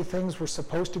to the way things were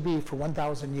supposed to be for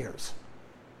 1,000 years.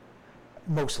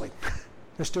 Mostly.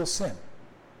 There's still sin.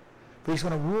 But he's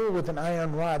going to rule with an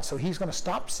iron rod, so he's going to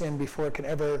stop sin before it can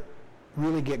ever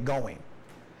really get going.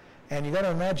 And you got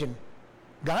to imagine,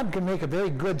 God can make a very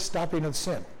good stopping of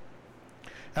sin.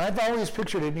 And I've always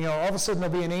pictured it, all of a sudden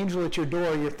there'll be an angel at your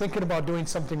door, you're thinking about doing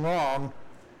something wrong,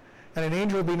 and an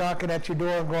angel will be knocking at your door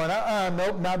and going,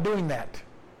 nope, not doing that.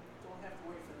 Don't have to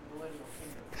wait for the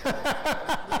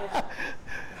millennial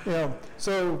kingdom.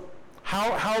 So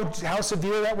how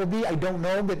severe that will be, I don't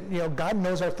know, but God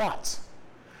knows our thoughts.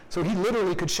 So he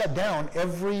literally could shut down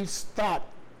every thought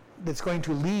that's going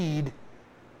to lead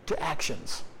to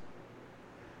actions.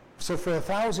 So for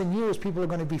 1,000 years, people are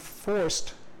going to be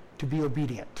forced to be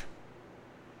obedient,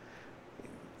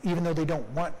 even though they don't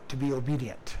want to be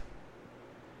obedient.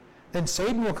 Then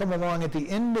Satan will come along at the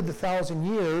end of the 1,000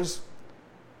 years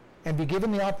and be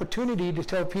given the opportunity to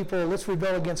tell people, let's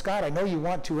rebel against God. I know you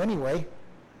want to anyway.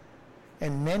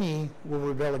 And many will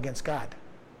rebel against God.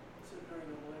 So during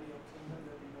the millennial kingdom,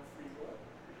 there'll be no free will?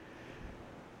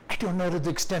 I don't know to the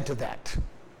extent of that.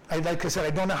 Like I said,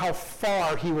 I don't know how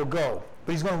far he will go.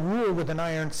 But he's going to rule with an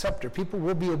iron scepter. People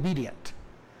will be obedient.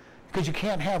 Because you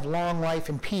can't have long life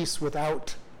and peace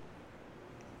without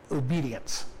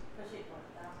obedience.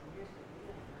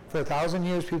 For 1,000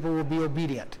 years, people will be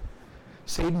obedient.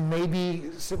 Satan may be,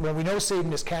 well, we know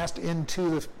Satan is cast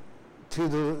into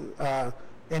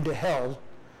hell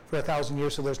for 1,000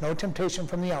 years, so there's no temptation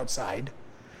from the outside.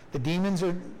 The demons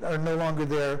are no longer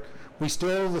there. The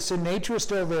sin nature is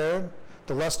still there.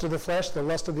 The lust of the flesh, the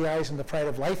lust of the eyes, and the pride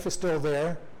of life is still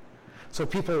there. So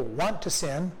people want to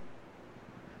sin.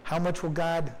 How much will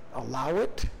God allow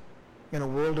it in a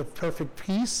world of perfect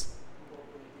peace? What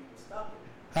will he do to stop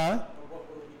it? Huh? Or what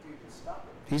will he do to stop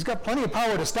it? He's got plenty of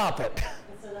power to stop it.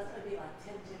 And so that's going to be like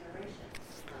 10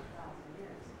 generations for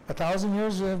 1,000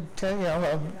 years. 1,000 years, 10,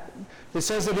 it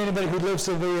says that anybody who lives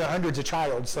to be hundreds of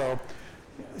child. So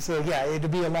yeah, it'll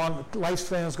be a long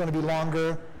lifespan. Is going to be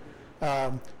longer.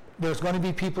 There's going to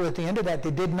be people at the end of that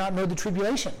did not know the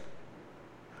tribulation.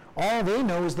 All they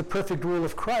know is the perfect rule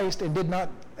of Christ, and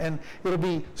it'll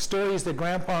be stories that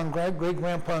grandpa and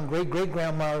great-grandpa and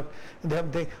great-great-grandma,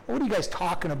 what are you guys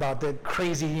talking about? That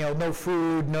crazy, no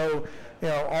food, no,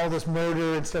 all this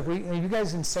murder and stuff. Are you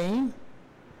guys insane?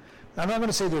 I'm not going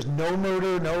to say there's no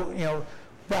murder,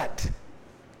 but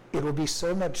it will be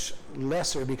so much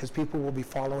lesser because people will be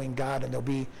following God, and there'll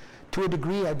be, to a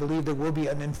degree, I believe there will be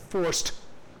an enforced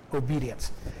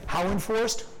obedience. How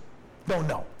enforced? Don't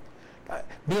know.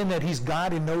 Being that he's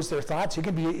God and knows their thoughts, it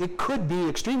could be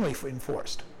extremely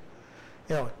enforced.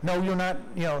 No, you're not.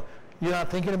 You're not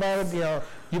thinking about it.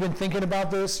 You've been thinking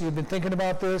about this. You've been thinking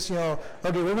about this. Okay,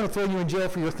 we're going to throw you in jail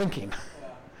for your thinking.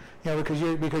 Because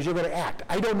you're going to act.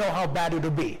 I don't know how bad it'll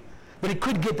be, but it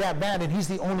could get that bad, and he's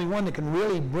the only one that can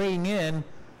really bring in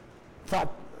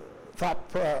thought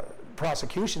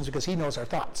prosecutions because he knows our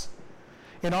thoughts.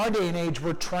 In our day and age,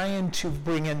 we're trying to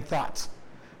bring in thoughts.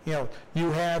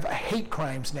 You have hate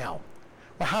crimes now.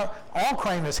 Well, all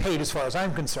crime is hate as far as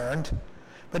I'm concerned,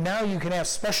 but now you can have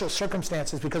special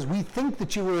circumstances because we think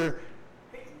that you were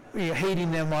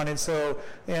hating them on it. So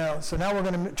now we're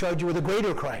going to charge you with a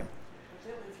greater crime.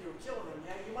 If you were killing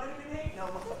them, you might have been hating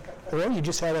them. Well, you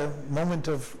just had a moment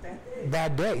of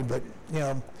bad day, but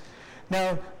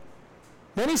Now,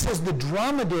 then he says the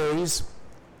dromedaries,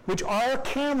 which are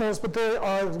camels, but there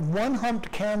are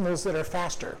one-humped camels that are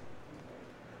faster.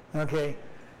 Okay,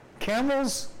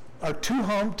 camels are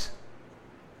two-humped,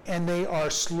 and they are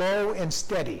slow and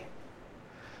steady.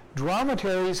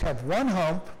 Dromedaries have one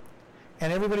hump,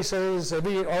 and everybody says,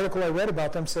 every article I read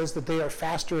about them says that they are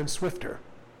faster and swifter.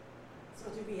 So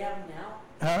do we have them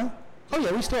now? Huh? Oh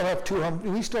yeah, we still have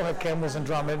we still have camels and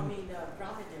dromedaries.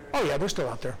 Dromedaries. Oh yeah, they're still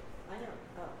out there. I know.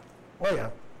 Oh yeah.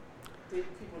 People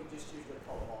just usually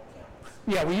call them all camels.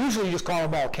 Yeah, we usually just call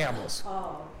them all camels.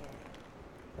 Oh,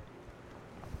 okay.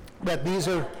 But these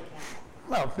are,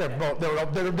 well,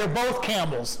 they're both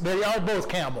camels. They are both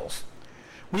camels.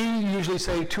 We usually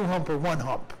say two-hump or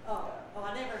one-hump. Oh,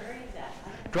 I never heard of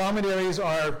that. Dromedaries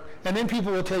are, and then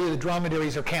people will tell you that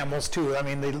dromedaries are camels too. I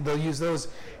mean, they'll use those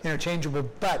interchangeable,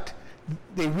 but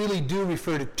they really do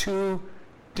refer to two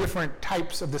different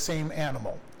types of the same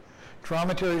animal.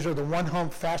 Dromedaries are the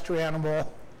one-hump, faster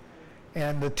animal,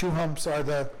 and the two humps are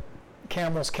the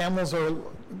camels. Camels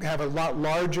have a lot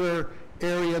larger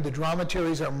area. The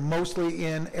dromedaries are mostly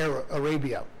in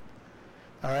Arabia,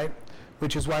 all right,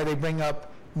 which is why they bring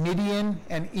up Midian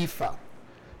and Ephah.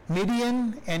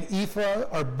 Midian and Ephah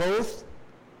are both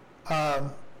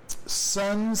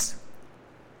sons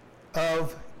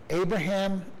of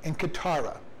Abraham and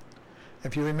Keturah.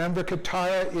 If you remember,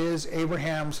 Keturah is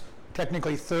Abraham's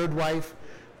technically third wife,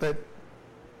 but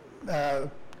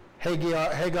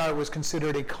Hagar was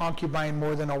considered a concubine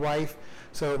more than a wife,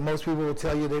 so most people will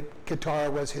tell you that Keturah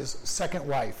was his second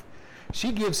wife.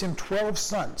 She gives him 12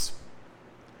 sons,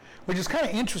 which is kind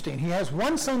of interesting. He has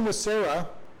one son with Sarah,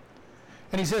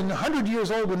 and he said 100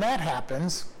 years old when that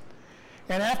happens,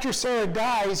 and after Sarah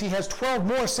dies, he has 12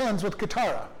 more sons with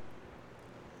Keturah.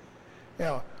 You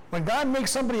know, when God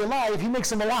makes somebody alive, he makes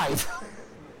them alive.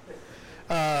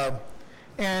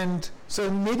 And so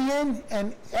Midian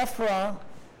and Ephraim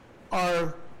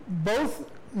are both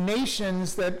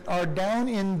nations that are down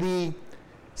in the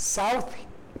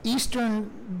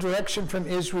southeastern direction from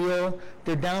Israel.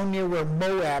 They're down near where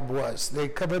Moab was. They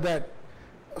cover that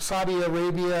Saudi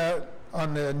Arabia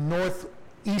on the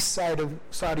northeast side of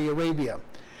Saudi Arabia.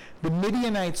 The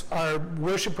Midianites are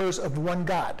worshipers of one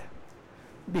God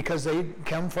because they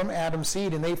come from Adam's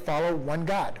seed and they follow one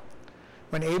God.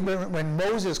 When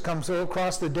Moses comes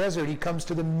across the desert, he comes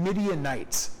to the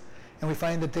Midianites, and we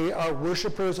find that they are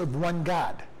worshipers of one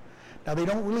God. Now, they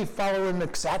don't really follow him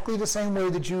exactly the same way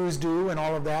the Jews do and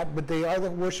all of that, but they are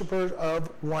the worshipers of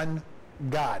one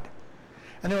God.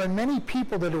 And there are many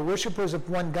people that are worshipers of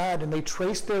one God, and they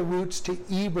trace their roots to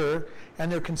Eber,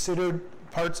 and they're considered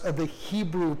parts of the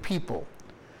Hebrew people.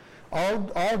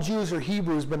 All Jews are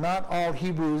Hebrews, but not all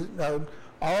Hebrews.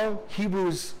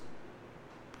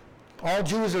 All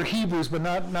Jews are Hebrews, but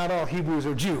not all Hebrews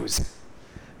are Jews.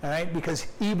 All right? Because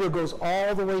Eber goes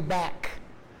all the way back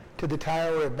to the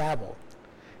Tower of Babel.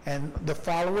 And the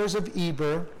followers of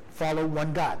Eber follow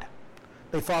one God.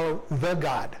 They follow the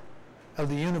God of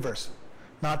the universe.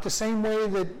 Not the same way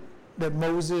that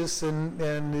Moses and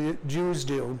the Jews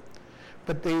do,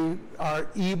 but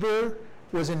Eber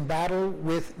was in battle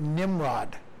with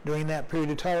Nimrod during that period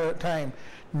of time.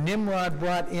 Nimrod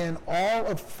brought in all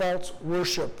of false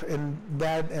worship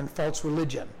and false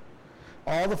religion.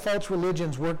 All the false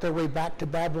religions worked their way back to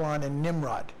Babylon and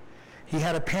Nimrod. He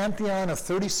had a pantheon of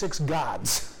 36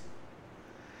 gods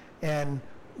and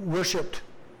worshipped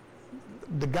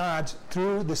the gods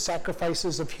through the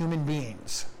sacrifices of human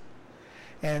beings,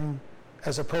 and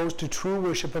as opposed to true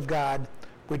worship of God,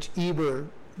 which Eber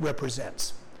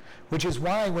represents. Which is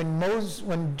why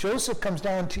when Joseph comes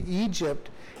down to Egypt,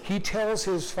 he tells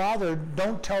his father,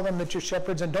 don't tell them that you're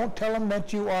shepherds, and don't tell them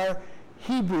that you are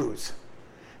Hebrews.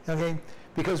 Okay?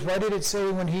 Because what did it say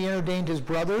when he ordained his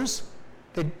brothers?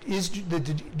 That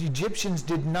the Egyptians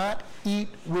did not eat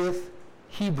with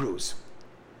Hebrews.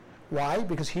 Why?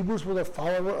 Because Hebrews were the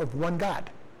follower of one God,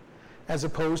 as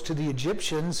opposed to the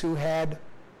Egyptians who had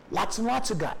lots and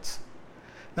lots of gods.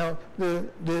 Now,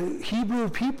 the Hebrew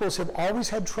peoples have always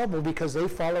had trouble because they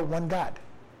follow one God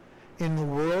in the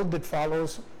world that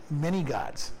follows many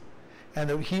gods. And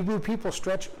the Hebrew people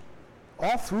stretch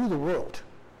all through the world.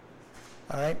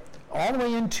 All right? All the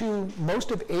way into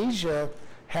most of Asia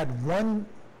had one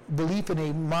belief in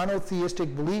a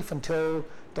monotheistic belief until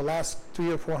the last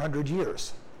 300 or 400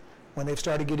 years, when they've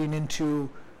started getting into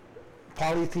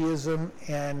polytheism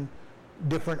and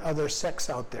different other sects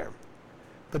out there.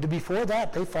 But before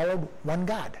that, they followed one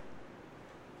God,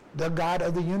 the God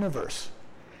of the universe.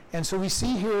 And so we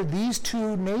see here these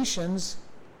two nations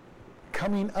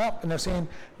coming up, and they're saying,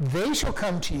 they shall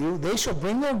come to you, they shall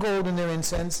bring their gold and their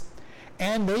incense,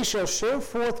 and they shall show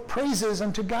forth praises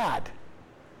unto God.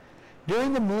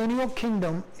 During the millennial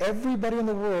kingdom, everybody in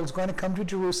the world is going to come to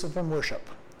Jerusalem and worship.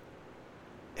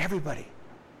 Everybody.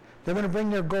 They're going to bring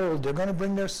their gold, they're going to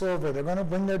bring their silver, they're going to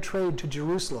bring their trade to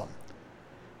Jerusalem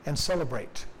and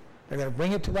celebrate. They're going to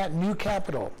bring it to that new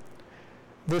capital.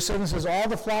 Verse 7 says, all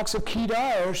the flocks of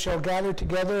Kedar shall gather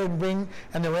together and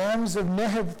the rams of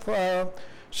Nehev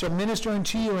shall minister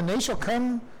unto you, and they shall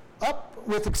come up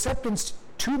with acceptance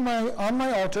on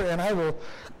my altar, and I will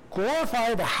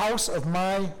glorify the house of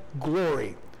my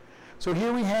glory. So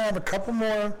here we have a couple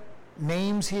more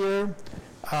names here.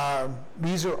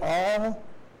 These are all,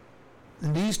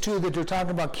 and these two that they're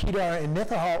talking about, Kedar and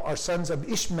Nithahal, are sons of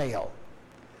Ishmael.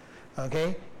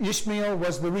 Okay? Ishmael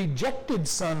was the rejected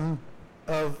son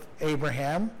of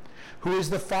Abraham, who is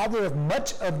the father of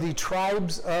much of the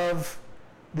tribes of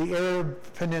the Arab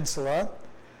Peninsula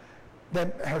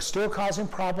that are still causing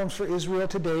problems for Israel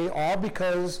today, all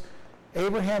because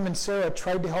Abraham and Sarah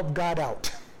tried to help God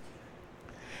out.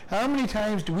 How many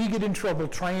times do we get in trouble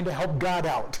trying to help God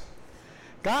out?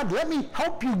 God, let me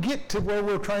help you get to where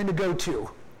we're trying to go to.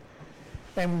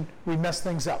 And we mess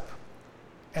things up.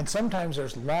 And sometimes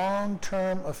there's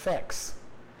long-term effects.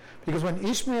 Because when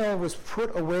Ishmael was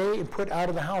put away and put out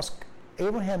of the house,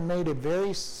 Abraham made a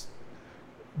very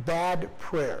bad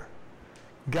prayer.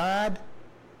 God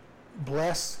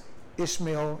bless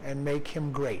Ishmael and make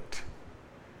him great.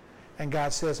 And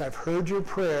God says, I've heard your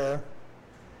prayer,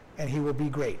 and he will be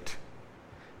great.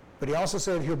 But he also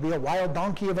said he'll be a wild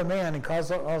donkey of a man and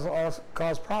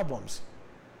cause problems.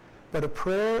 But a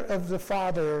prayer of the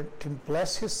father to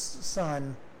bless his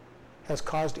son has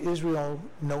caused Israel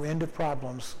no end of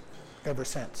problems ever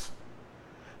since.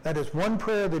 That is one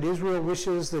prayer that Israel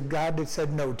wishes that God had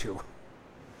said no to.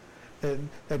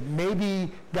 That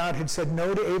maybe God had said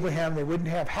no to Abraham, they wouldn't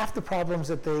have half the problems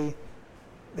that they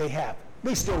have.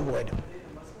 They still would. Are they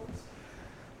the Muslims?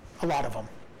 A lot of them.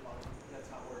 That's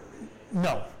not where it originated.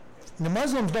 No. The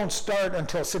Muslims don't start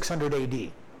until 600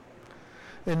 AD.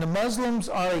 And the Muslims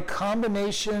are a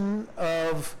combination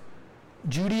of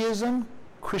Judaism,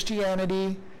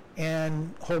 Christianity,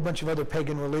 and a whole bunch of other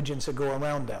pagan religions that go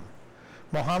around them.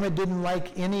 Muhammad didn't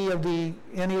like any of the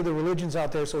religions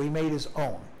out there, so he made his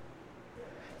own.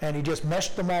 And he just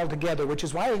meshed them all together, which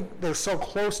is why they're so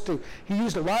close to. He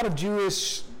used a lot of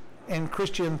Jewish and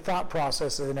Christian thought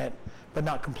processes in it, but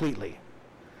not completely.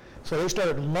 So they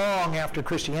started long after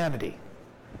Christianity.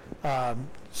 But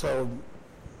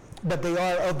they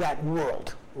are of that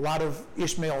world. A lot of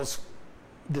Ishmael's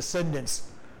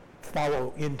descendants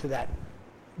follow into that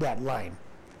line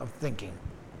of thinking.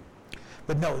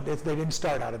 But no, they didn't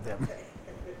start out of them.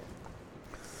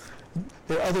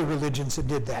 There are other religions that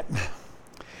did that.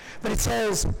 But it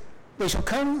says, they shall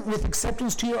come with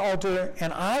acceptance to your altar,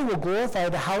 and I will glorify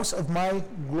the house of my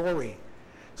glory.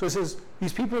 So it says,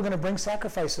 these people are going to bring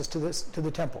sacrifices to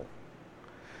the temple.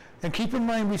 And keep in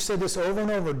mind, we've said this over and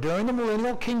over, during the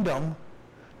millennial kingdom,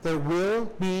 there will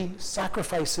be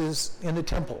sacrifices in the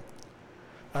temple.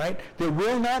 All right? There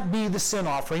will not be the sin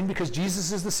offering, because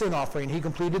Jesus is the sin offering. He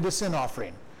completed the sin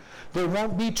offering. There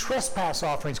won't be trespass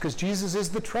offerings, because Jesus is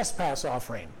the trespass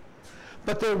offering.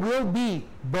 But there will be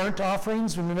burnt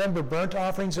offerings. Remember, burnt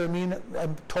offerings mean a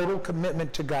total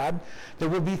commitment to God. There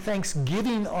will be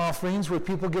thanksgiving offerings where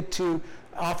people get to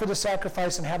offer the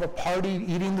sacrifice and have a party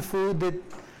eating the food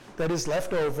that is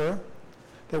left over,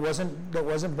 that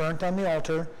wasn't burnt on the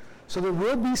altar. So there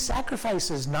will be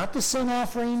sacrifices, not the sin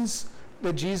offerings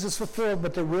that Jesus fulfilled,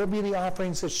 but there will be the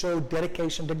offerings that show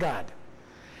dedication to God.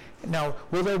 Now,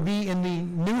 will there be in the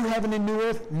new heaven and new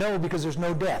earth? No, because there's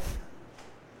no death.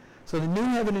 So the new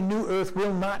heaven and new earth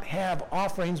will not have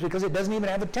offerings because it doesn't even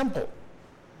have a temple.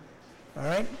 All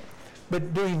right?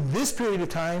 But during this period of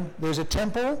time, there's a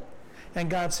temple, and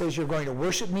God says, you're going to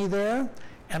worship me there,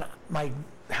 and my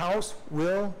house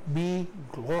will be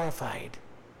glorified.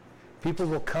 People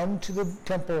will come to the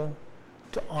temple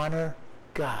to honor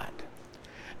God.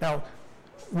 Now,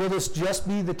 will this just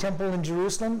be the temple in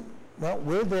Jerusalem? Well,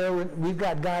 we're there. We've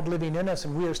got God living in us,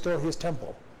 and we are still his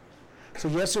temple. So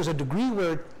yes, there's a degree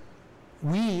where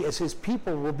we, as his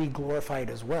people, will be glorified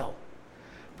as well.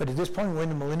 But at this point, we're in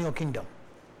the millennial kingdom.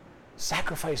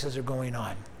 Sacrifices are going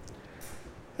on.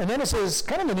 And then it says,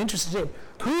 kind of an interesting thing,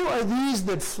 who are these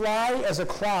that fly as a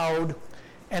cloud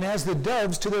and as the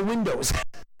doves to their windows?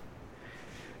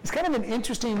 It's kind of an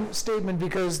interesting statement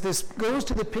because this goes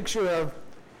to the picture of,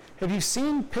 have you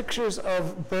seen pictures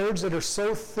of birds that are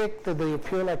so thick that they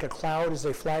appear like a cloud as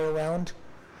they fly around?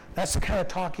 That's the kind of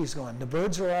talk he's going. The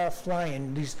birds are all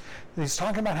flying. He's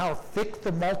talking about how thick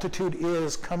the multitude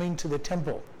is coming to the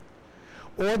temple.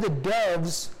 Or the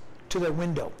doves to their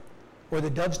window. Or the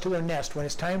doves to their nest. When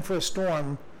it's time for a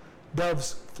storm,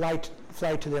 doves fly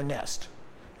to their nest.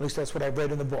 At least that's what I've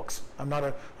read in the books. I'm not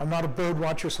a bird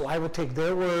watcher, so I will take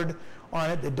their word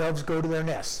on it. The doves go to their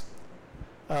nests.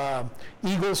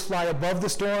 Eagles fly above the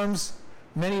storms.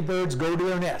 Many birds go to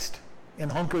their nest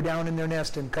and hunker down in their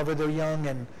nest and cover their young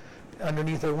and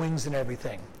underneath their wings and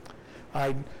everything.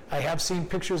 I have seen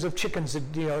pictures of chickens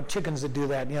that do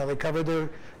that. They cover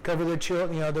their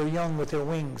children, their young with their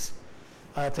wings.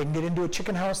 If they can get into a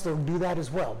chicken house, they'll do that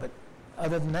as well. But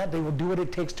other than that, they will do what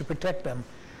it takes to protect them.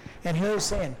 And here he's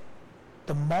saying,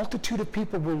 the multitude of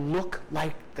people will look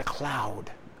like the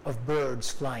cloud of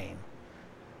birds flying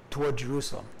toward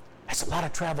Jerusalem. That's a lot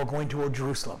of travel going toward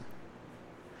Jerusalem.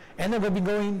 And they're going to be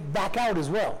going back out as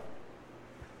well.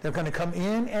 They're going to come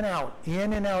in and out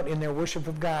in their worship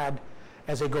of God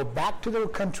as they go back to their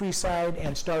countryside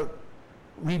and start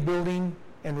rebuilding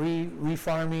and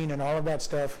refarming and all of that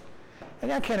stuff.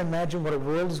 And I can't imagine what a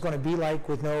world is going to be like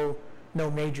with no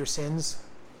major sins.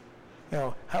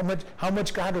 How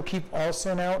much God will keep all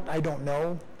sin out, I don't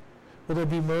know. Will there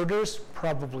be murders?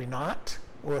 Probably not.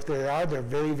 Or if there are, they're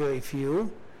very, very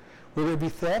few. Will there be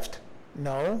theft?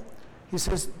 No. He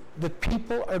says the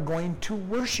people are going to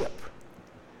worship.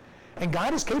 And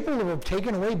God is capable of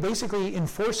taking away, basically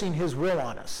enforcing his will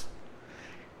on us.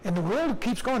 And the world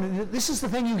keeps going. This is the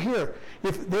thing you hear.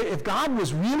 If God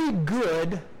was really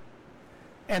good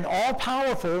and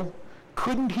all-powerful,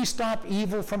 couldn't he stop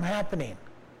evil from happening?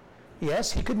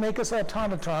 Yes, he could make us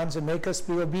automatons and make us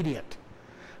be obedient.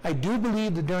 I do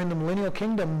believe that during the millennial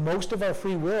kingdom, most of our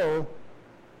free will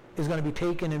is going to be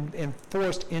taken and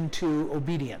forced into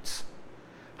obedience.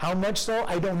 How much so?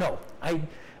 I don't know.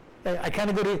 I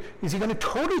kind of go to, is he going to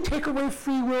totally take away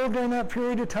free will during that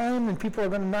period of time and people are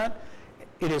going to not?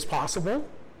 It is possible.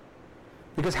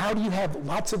 Because how do you have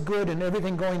lots of good and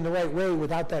everything going the right way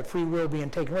without that free will being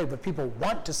taken away? But people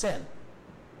want to sin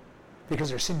because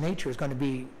their sin nature is going to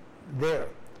be there.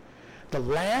 The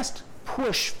last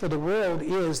push for the world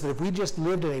is that if we just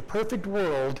lived in a perfect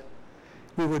world,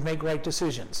 we would make right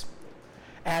decisions.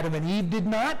 Adam and Eve did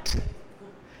not.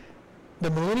 The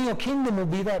millennial kingdom will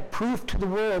be that proof to the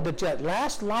world that that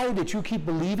last lie that you keep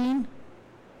believing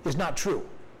is not true.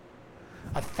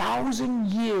 1,000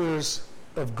 years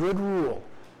of good rule,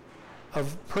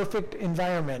 of perfect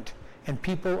environment, and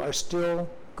people are still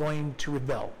going to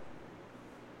rebel.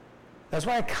 That's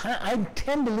why I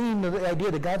tend to lean to the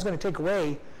idea that God's going to take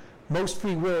away most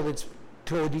free will that's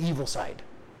toward the evil side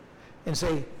and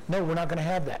say, no, we're not going to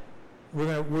have that.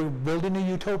 We're building a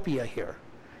utopia here.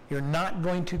 You're not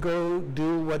going to go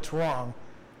do what's wrong,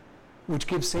 which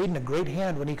gives Satan a great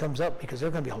hand when he comes up, because there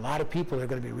are going to be a lot of people that are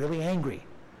going to be really angry.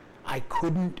 I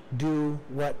couldn't do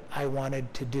what I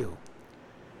wanted to do.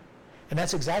 And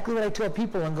that's exactly what I tell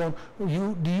people. I'm going,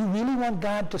 do you really want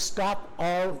God to stop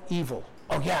all evil?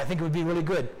 Oh yeah, I think it would be really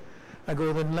good. I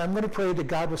go, then I'm going to pray that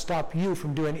God will stop you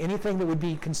from doing anything that would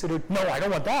be considered, no, I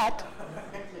don't want that.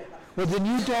 Well, then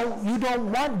you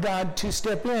don't want God to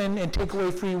step in and take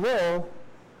away free will.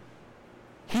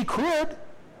 He could,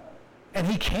 and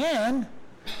he can,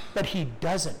 but he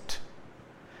doesn't.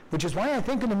 Which is why I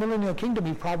think in the millennial kingdom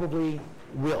he probably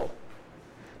will.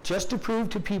 Just to prove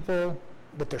to people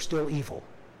that they're still evil.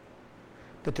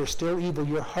 That they're still evil.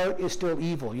 Your heart is still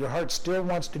evil. Your heart still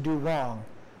wants to do wrong.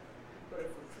 But if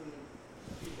we're truly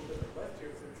people that are left here,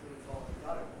 if they're truly following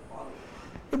God, it won't bother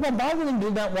them. It won't bother them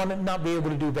to not want to not be able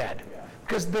to do bad. Yeah.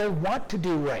 Because they'll want to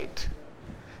do right.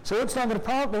 So it's not going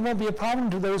to it won't be a problem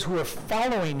to those who are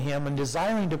following him and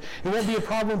desiring to. It won't be a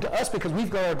problem to us because we've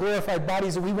got our glorified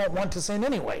bodies that we won't want to sin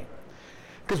anyway.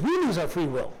 Because we lose our free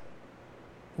will.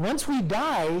 Once we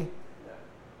die,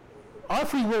 our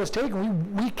free will is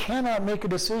taken. We cannot make a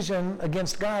decision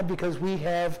against God because we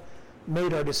have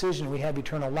made our decision. We have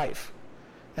eternal life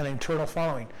and eternal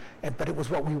following. But it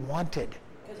was what we wanted.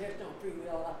 Because there's no free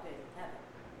will up in heaven.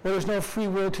 Well, there's no free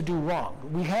will to do wrong.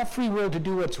 We have free will to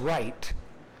do what's right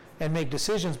and make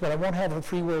decisions, but I won't have a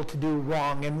free will to do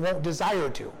wrong and won't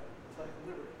desire to. It's like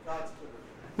liberty, God's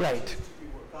liberty. Right. It needs to be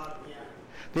what God wants.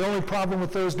 The only problem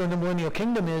with those in the millennial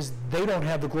kingdom is they don't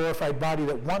have the glorified body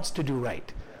that wants to do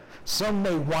right. Some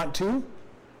may want to.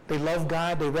 They love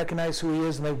God, they recognize who he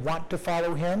is, and they want to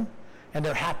follow him, and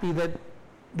they're happy that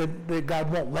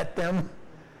God won't let them.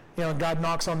 You know, God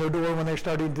knocks on their door when they're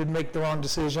starting to make the wrong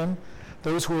decision.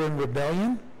 Those who are in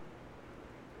rebellion,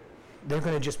 they're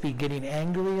going to just be getting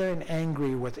angrier and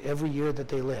angrier with every year that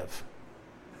they live.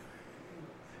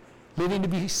 Living to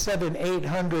be 700,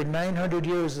 800, 900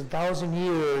 years, 1,000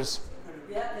 years,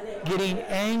 getting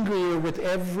angrier with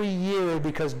every year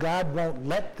because God won't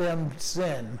let them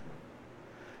sin.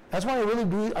 That's why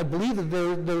I believe that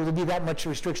there will be that much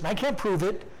restriction. I can't prove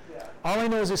it. Yeah. All I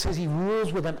know is it says he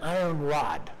rules with an iron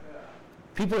rod. Yeah.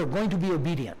 People are going to be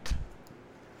obedient.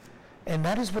 And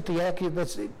that is what the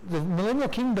millennial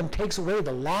kingdom takes away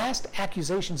the last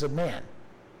accusations of man.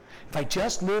 If I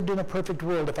just lived in a perfect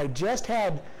world, if I just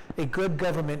had a good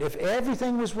government, if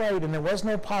everything was right and there was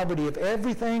no poverty, if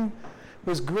everything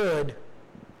was good,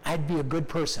 I'd be a good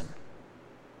person.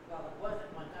 Well, it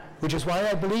wasn't one time. Which is why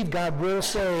I believe God will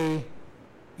say,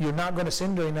 you're not going to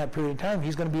sin during that period of time.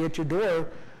 He's going to be at your door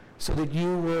so that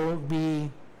you will be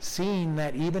seeing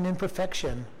that even in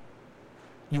perfection,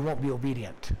 you won't be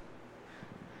obedient.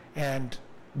 And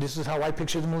this is how I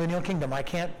picture the millennial kingdom. I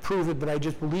can't prove it, but I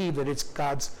just believe that it's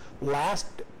God's last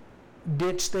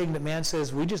ditch thing that man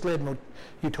says, we just lived in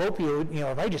utopia. You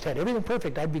know, if I just had everything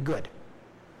perfect, I'd be good.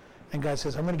 And God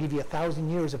says, I'm going to give you 1,000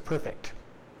 years of perfect.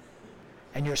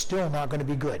 And you're still not going to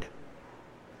be good.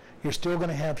 You're still going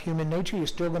to have human nature. You're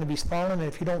still going to be fallen. And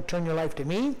if you don't turn your life to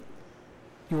me,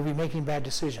 you will be making bad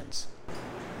decisions.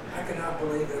 I cannot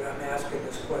believe that I'm asking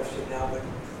this question now, but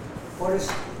what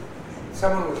is,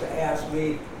 someone was to ask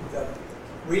me the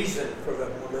reason for the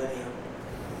millennium,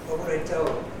 what would I tell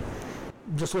them?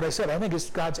 Just what I said. I think it's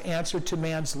God's answer to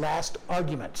man's last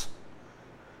arguments.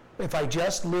 if I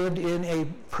just lived in a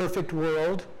perfect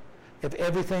world, if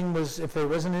there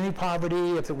wasn't any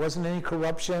poverty, if there wasn't any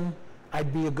corruption,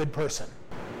 I'd be a good person.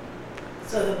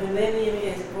 So the millennium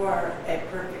is for a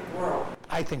perfect world.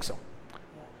 I think so.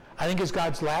 I think it's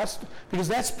God's last, because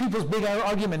that's people's big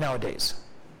argument nowadays.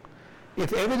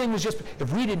 If everything was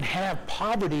if we didn't have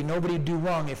poverty, nobody'd do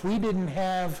wrong. If we didn't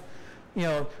have,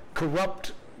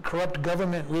 corrupt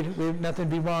government, nothing would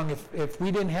be wrong. If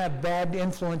we didn't have bad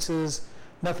influences,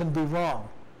 nothing would be wrong.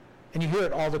 And you hear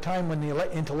it all the time when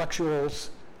the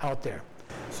intellectuals out there.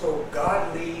 So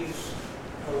God leaves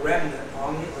a remnant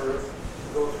on the earth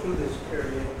to go through this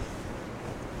period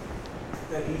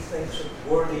that he thinks is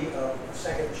worthy of a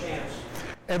second chance.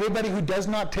 Everybody who does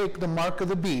not take the mark of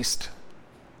the beast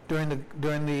during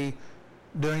the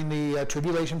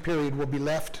tribulation period will be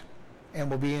left and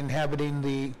will be inhabiting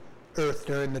the earth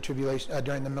during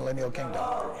the millennial kingdom.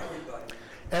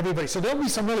 Everybody. So there'll be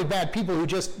some really bad people who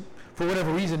just, for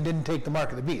whatever reason, didn't take the mark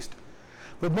of the beast.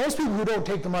 But most people who don't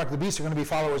take the mark of the beast are going to be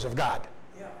followers of God.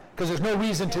 Because there's no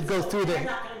reason to go through They're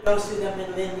not going to go through the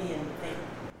millennium thing.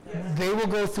 They will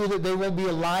go through they will be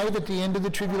alive at the end of the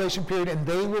tribulation period, and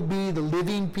they will be the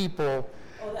living people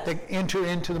that enter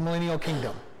into the millennial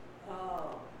kingdom.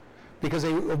 Because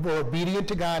they were obedient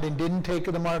to God and didn't take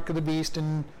the mark of the beast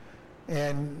and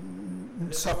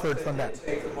suffered from that.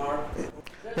 Take the mark.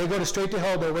 They go straight to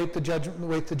hell. They'll wait the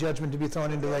judgment to be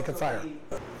thrown into the lake of fire.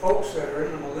 Folks that are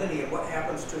in the millennium, what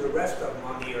happens to the rest of them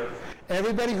on the earth?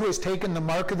 Everybody who has taken the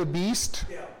mark of the beast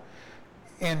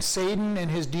and Satan and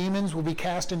his demons will be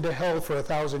cast into hell for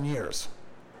 1,000 years.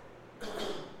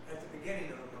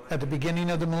 At the beginning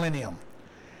of the millennium.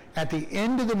 At the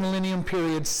end of the millennium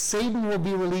period, Satan will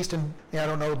be released, and I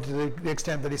don't know to the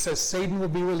extent, but he says Satan will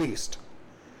be released.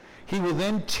 He will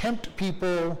then tempt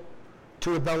people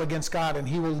to rebel against God, and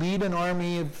he will lead an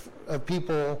army of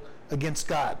people against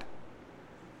God.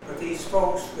 But these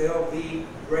folks, they'll be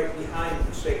right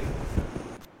behind Satan.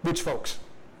 Which folks?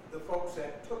 The folks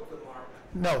that took the mark.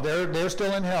 No, they're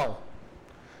still in hell.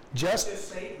 Just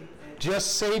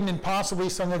Satan and possibly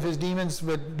some of his demons,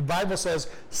 but the Bible says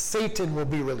Satan will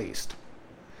be released.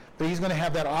 But he's going to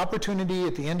have that opportunity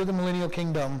at the end of the millennial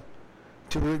kingdom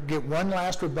to get one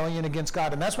last rebellion against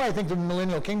God. And that's why I think the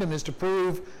millennial kingdom is to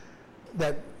prove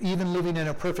that even living in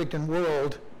a perfect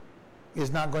world is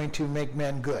not going to make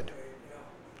men good.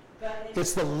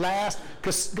 It's the last,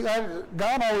 because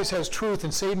God always has truth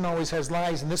and Satan always has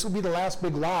lies, and this will be the last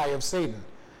big lie of Satan.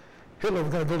 Hitler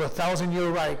was going to build a 1,000-year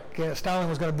Reich. Stalin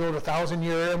was going to build a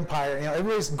 1,000-year empire.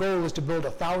 Everybody's goal is to build a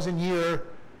 1,000-year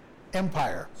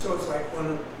empire. So it's like kind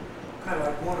of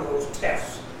like one of those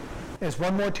tests. It's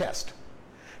one more test.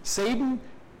 Satan,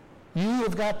 you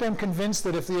have got them convinced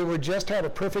that if they were just had a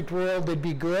perfect world, they'd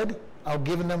be good. I've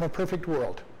given them a perfect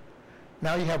world.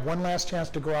 Now you have one last chance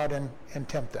to go out and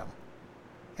tempt them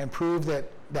and prove that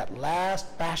that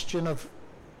last bastion of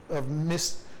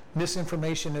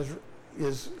misinformation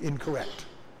is incorrect.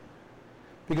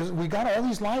 Because we got all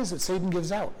these lies that Satan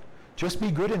gives out. Just be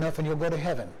good enough and you'll go to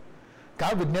heaven.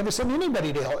 God would never send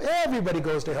anybody to hell. Everybody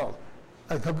goes to hell.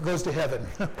 Goes to heaven.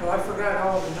 Well, I forgot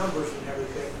all the numbers and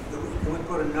everything. Can we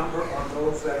put a number on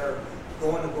those that are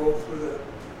going to go through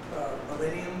the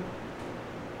millennium?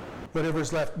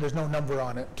 Whatever's left, there's no number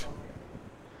on it.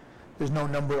 There's no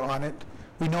number on it.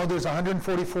 We know there's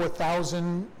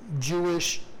 144,000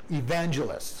 Jewish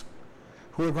evangelists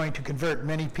who are going to convert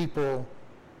many people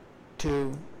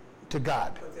to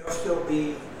God. But they'll still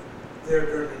be there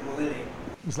during the millennium.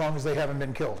 As long as they haven't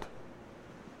been killed.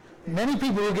 Many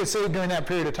people who get saved during that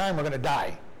period of time are going to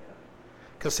die.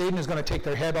 Because Satan is going to take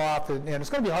their head off, and it's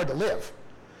going to be hard to live.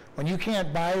 When you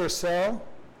can't buy or sell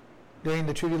during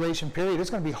the tribulation period, it's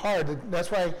going to be hard.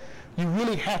 That's why you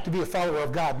really have to be a follower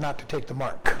of God not to take the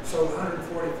mark. So the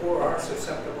 144 are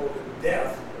susceptible to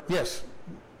death. Yes.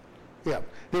 Yeah.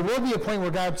 There will be a point where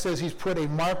God says he's put a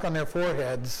mark on their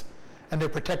foreheads and they're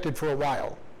protected for a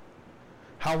while.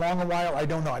 How long a while? I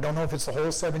don't know. I don't know if it's the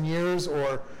whole 7 years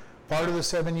or part of the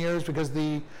 7 years, because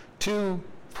the two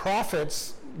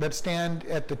prophets that stand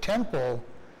at the temple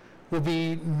will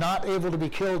be not able to be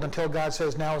killed until God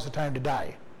says now is the time to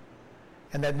die.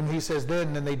 And then he says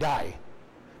then they die.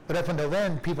 But up until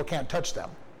then, people can't touch them.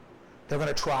 They're going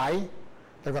to try.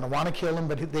 They're going to want to kill them,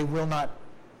 but they will not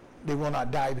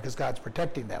die because God's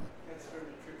protecting them. That's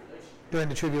during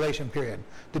the tribulation period.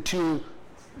 The two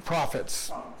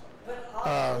prophets. But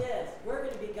all it is, we're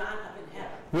going to be gone up in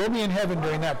heaven. We'll be in heaven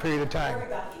during that period of time.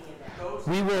 Those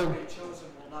We will- that are chosen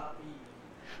will not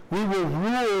be. We will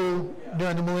rule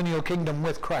during the millennial kingdom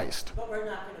with Christ. But we're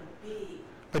not going to be.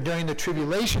 But during the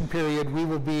tribulation period, we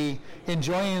will be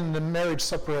enjoying the marriage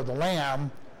supper of the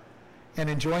Lamb and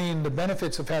enjoying the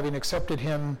benefits of having accepted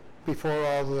him before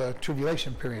all the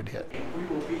tribulation period hit. We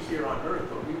will be here on earth,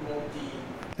 but we won't be.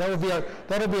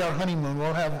 That'll be our honeymoon.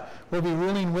 We'll be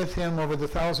ruling with him over the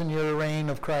 1,000-year reign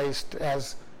of Christ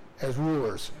as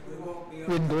rulers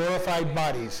with glorified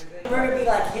bodies. We're going to be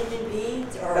like human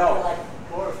beings, or No, we're like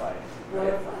glorified.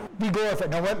 glorified? Be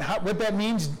glorified. Now, what that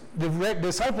means, the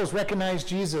disciples recognized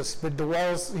Jesus, but the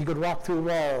walls, he could walk through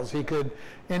walls. He could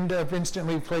end up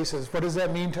instantly places. What does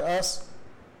that mean to us?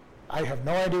 I have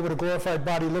no idea what a glorified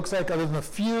body looks like other than the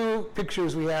few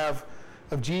pictures we have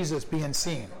of Jesus being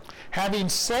seen. Having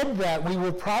said that, we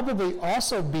will probably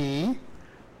also be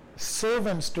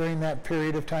servants during that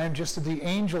period of time, just as the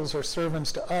angels are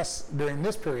servants to us during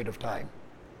this period of time.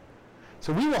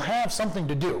 So we will have something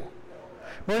to do.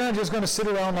 We're not just going to sit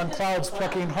around on clouds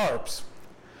plucking harps.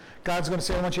 God's going to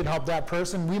say, I want you to help that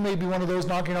person. We may be one of those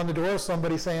knocking on the door of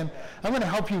somebody saying, I'm going to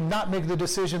help you not make the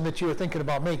decision that you were thinking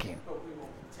about making.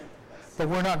 But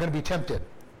we're not going to be tempted.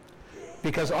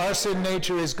 Because our sin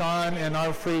nature is gone and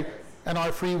our free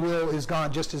will is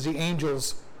gone, just as the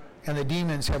angels and the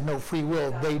demons have no free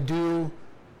will. They do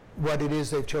what it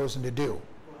is they've chosen to do.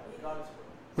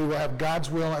 We will have God's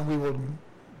will, and we will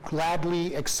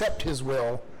gladly accept his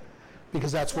will,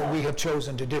 because that's what we have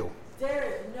chosen to do. There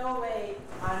is no way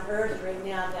on earth right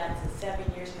now that the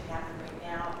 7 years can happen right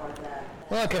now, or the...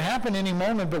 Well, it could happen any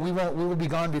moment, but we will be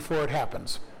gone before it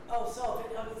happens. So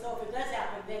if it does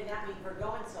happen, then that means we're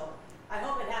going. So I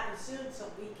hope it happens soon, so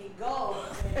we can go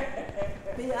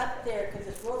and be up there, because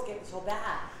this world's getting so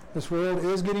bad. This world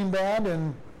is getting bad,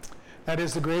 and that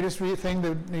is the greatest thing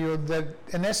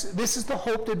and this is the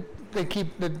hope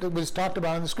that was talked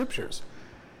about in the scriptures.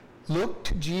 Look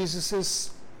to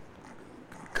Jesus'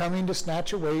 coming to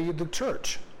snatch away the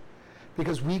church,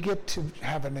 because we get to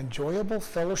have an enjoyable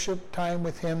fellowship time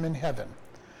with him in heaven.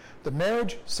 The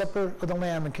marriage supper of the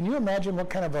Lamb. And can you imagine what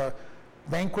kind of a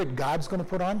banquet God's going to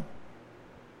put on?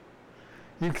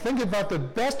 You think about the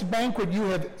best banquet you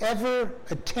have ever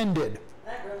attended.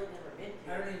 I've really never been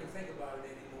I to. don't even think about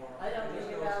it anymore. I don't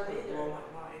think about it either. Blow my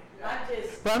mind.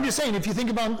 But I'm just saying, if you think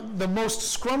about the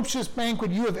most scrumptious banquet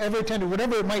you have ever attended,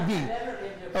 whatever it might be, I've never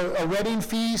been to. a wedding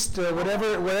feast,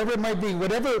 whatever it might be,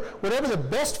 whatever the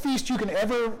best feast you can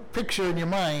ever picture in your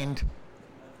mind,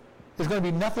 is going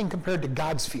to be nothing compared to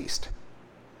God's feast.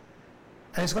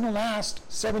 And it's going to last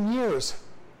 7 years.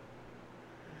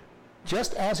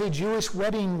 Just as a Jewish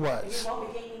wedding was. You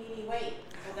won't be gaining any weight.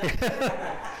 So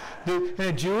that's In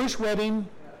a Jewish wedding,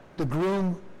 the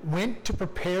groom went to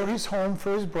prepare his home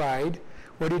for his bride.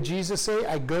 What did Jesus say?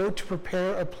 I go to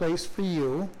prepare a place for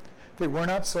you. If it were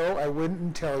not so, I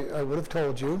would have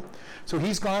told you. So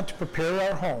he's gone to prepare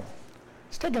our home.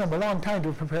 It's taken him a long time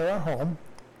to prepare our home.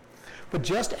 But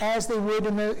just as they would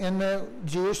in the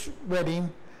Jewish wedding,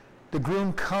 the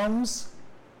groom comes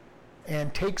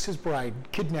and takes his bride,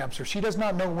 kidnaps her. She does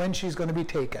not know when she's going to be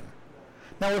taken.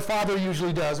 Now, her father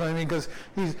usually does, because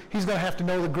he's going to have to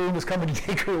know the groom is coming to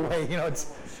take her away. He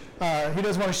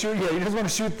doesn't want to shoot. He doesn't want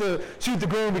to shoot the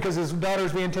groom because his daughter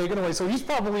is being taken away. So he's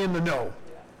probably in the know.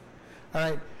 All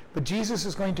right, but Jesus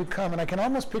is going to come, and I can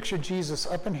almost picture Jesus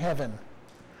up in heaven.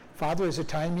 Father, is it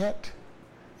time yet?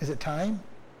 Is it time?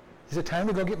 Is it time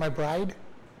to go get my bride?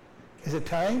 Is it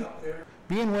time?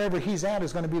 Being wherever he's at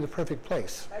is going to be the perfect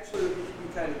place. Actually,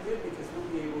 we kind of did, because we'll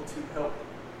be able to help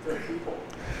the people.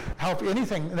 Help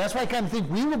anything. And that's why I kind of think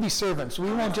we will be servants. We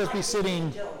won't just be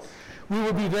sitting. We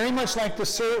will be very much like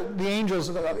the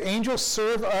angels. The angels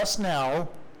serve us now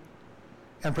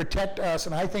and protect us,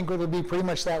 and I think it will be pretty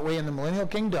much that way in the millennial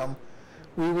kingdom.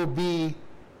 We will be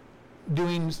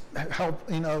doing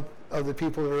helping of the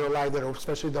people that are alive, that are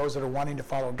especially those that are wanting to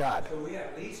follow God. So we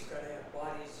at least got to have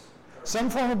bodies. Some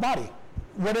form of body,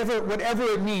 whatever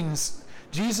it means.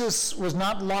 Jesus was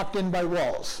not locked in by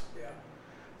walls.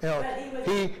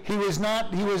 He was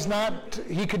not.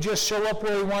 He could just show up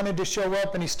where he wanted to show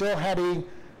up, and he still had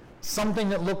something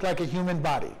that looked like a human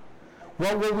body.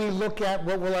 What will we look at?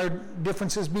 What will our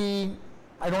differences be?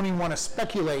 I don't even want to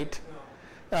speculate.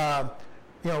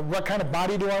 What kind of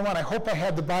body do I want? I hope I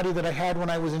had the body that I had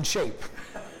when I was in shape.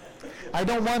 I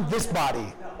don't want this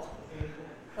body.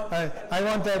 I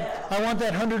want that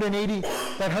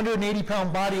 180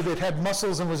 pound body that had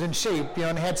muscles and was in shape,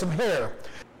 and had some hair.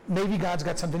 Maybe God's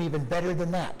got something even better than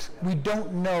that. We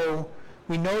don't know.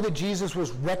 We know that Jesus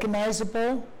was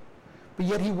recognizable, but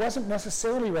yet he wasn't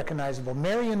necessarily recognizable.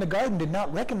 Mary in the garden did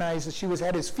not recognize that she was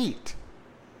at his feet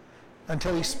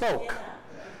until he spoke.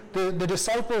 The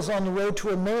disciples on the road to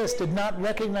Emmaus did not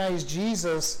recognize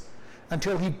Jesus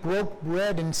until he broke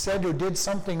bread and said or did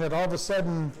something that all of a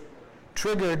sudden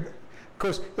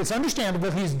course, it's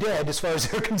understandable he's dead as far as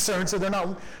they're concerned, so they're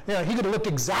not, he could have looked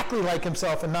exactly like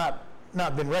himself and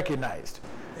not been recognized.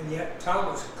 And yet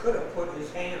Thomas could have put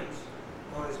his hands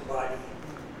on his body.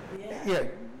 Yeah.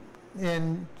 Yeah,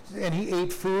 and he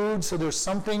ate food, so there's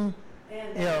something,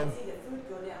 And you know. see the food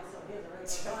go down, so he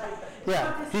has a regular body.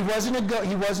 Yeah,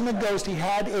 he wasn't a ghost. He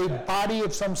had a body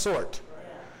of some sort.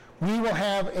 We will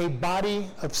have a body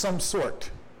of some sort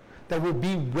that will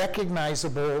be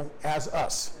recognizable as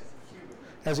us,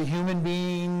 as a human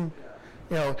being.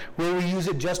 Will we use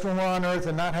it just when we're on earth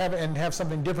and not have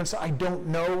something different? So I don't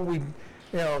know.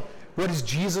 What does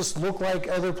Jesus look like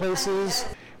other places?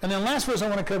 And then last verse I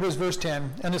want to cover is verse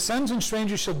 10. And the sons and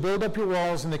strangers shall build up your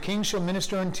walls, and the kings shall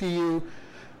minister unto you.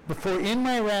 For in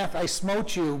my wrath I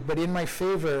smote you, but in my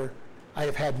favor I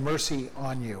have had mercy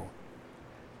on you.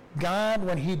 God,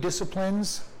 when he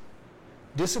disciplines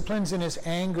in his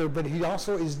anger, but he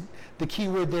also is, the key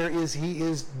word there is he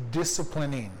is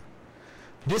disciplining.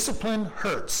 Discipline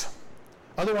hurts.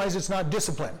 Otherwise it's not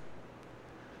discipline.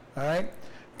 All right?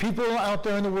 People out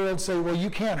there in the world say, well, you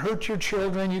can't hurt your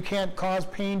children, you can't cause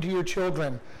pain to your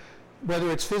children, whether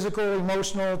it's physical,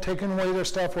 emotional, taking away their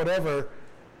stuff, whatever.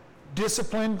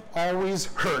 Discipline always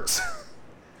hurts.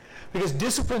 Because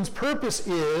discipline's purpose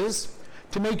is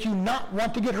to make you not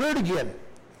want to get hurt again.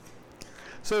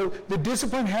 So the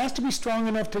discipline has to be strong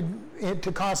enough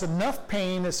to cause enough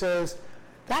pain that says,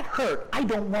 that hurt, I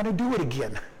don't want to do it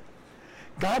again.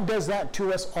 God does that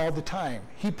to us all the time.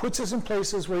 He puts us in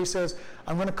places where he says,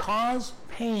 I'm going to cause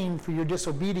pain for your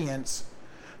disobedience,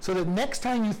 so that next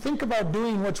time you think about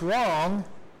doing what's wrong,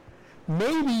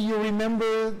 maybe you'll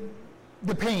remember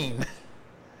the pain.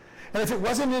 And if it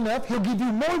wasn't enough, he'll give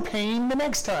you more pain the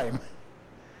next time.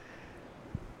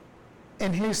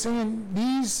 And he's saying,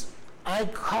 I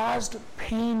caused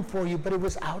pain for you, but it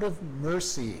was out of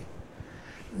mercy.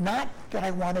 Not that I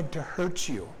wanted to hurt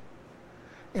you.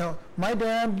 My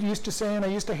dad used to say, and I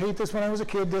used to hate this when I was a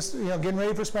kid, this, getting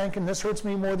ready for spanking, this hurts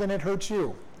me more than it hurts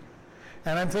you.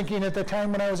 And I'm thinking at the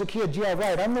time when I was a kid, yeah,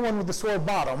 right, I'm the one with the sore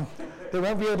bottom. They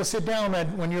won't be able to sit down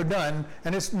when you're done,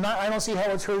 and I don't see how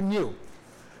it's hurting you.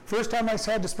 First time I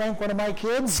had to spank one of my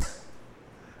kids,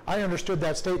 I understood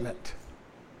that statement.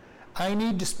 I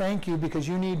need to spank you because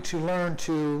you need to learn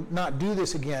to not do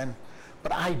this again,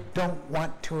 but I don't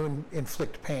want to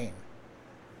inflict pain.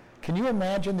 Can you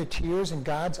imagine the tears in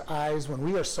God's eyes when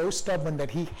we are so stubborn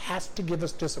that he has to give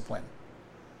us discipline?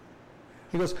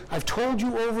 He goes, I've told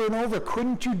you over and over,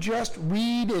 couldn't you just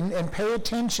read and pay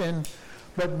attention?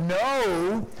 But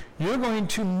no, you're going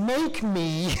to make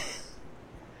me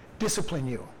discipline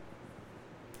you.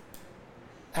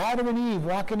 Adam and Eve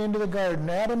walking into the garden.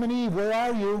 Adam and Eve, where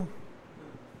are you?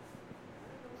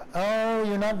 Oh,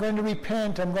 you're not going to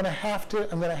repent. I'm going to have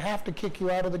to kick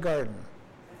you out of the garden.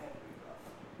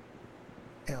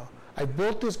 I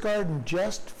built this garden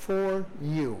just for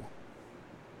you,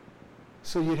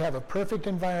 so you'd have a perfect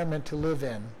environment to live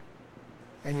in,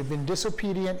 and you've been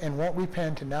disobedient and won't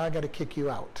repent, and now I got to kick you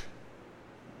out.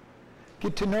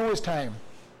 Get to Noah's time.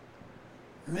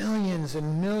 Millions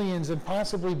and millions and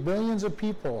possibly billions of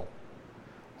people,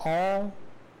 all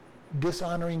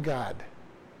dishonoring God,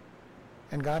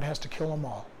 and God has to kill them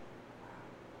all.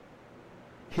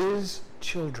 His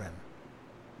children.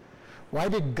 Why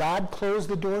did God close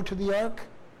the door to the ark?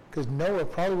 Because Noah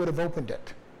probably would have opened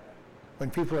it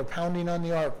when people are pounding on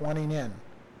the ark wanting in.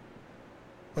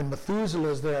 When Methuselah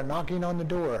is there knocking on the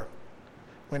door.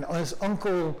 When his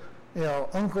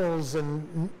uncles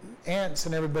and aunts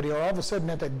and everybody are all of a sudden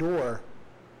at that door,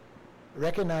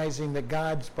 recognizing that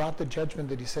God's brought the judgment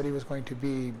that he said he was going to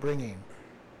be bringing.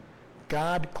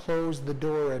 God closed the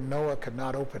door and Noah could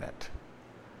not open it.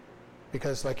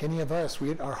 Because like any of us,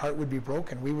 our heart would be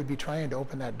broken. We would be trying to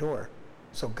open that door.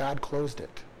 So God closed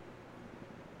it.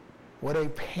 What a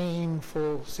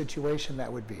painful situation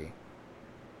that would be.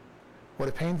 What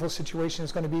a painful situation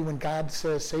it's going to be when God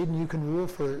says, Satan, you can rule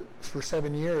for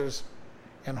 7 years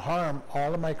and harm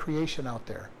all of my creation out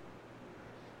there.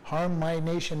 Harm my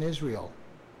nation Israel.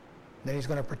 Then he's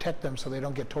going to protect them so they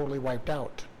don't get totally wiped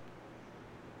out.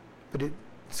 But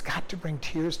it's got to bring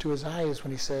tears to his eyes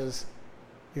when he says,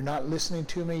 you're not listening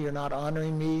to me, you're not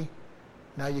honoring me,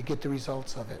 now you get the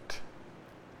results of it.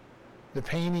 The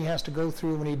pain he has to go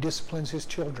through when he disciplines his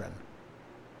children.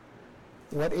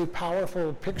 What a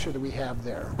powerful picture that we have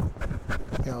there,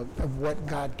 of what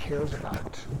God cares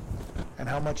about and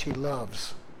how much he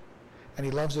loves. And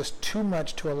he loves us too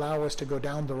much to allow us to go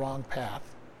down the wrong path,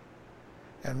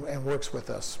 and works with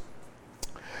us.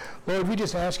 Lord, we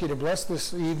just ask you to bless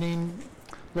this evening.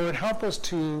 Lord, help us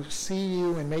to see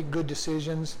you and make good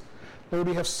decisions. Lord,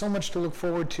 we have so much to look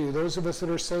forward to. Those of us that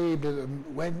are saved, the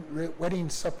wedding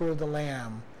supper of the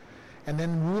Lamb, and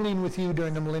then ruling with you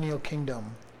during the millennial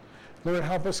kingdom. Lord,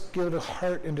 help us give a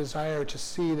heart and desire to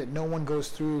see that no one goes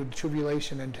through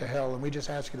tribulation into hell. And we just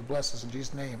ask you to bless us in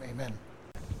Jesus' name. Amen.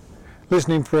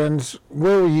 Listening friends,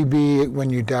 where will you be when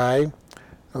you die?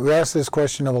 We ask this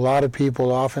question of a lot of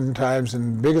people oftentimes,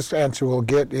 and the biggest answer we'll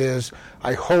get is,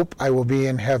 I hope I will be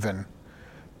in heaven.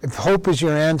 If hope is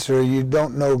your answer, you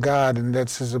don't know God, and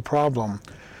that's a problem.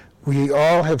 We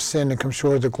all have sinned and come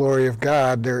short of the glory of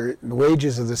God. The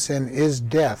wages of the sin is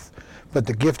death, but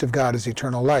the gift of God is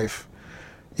eternal life.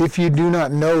 If you do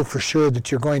not know for sure that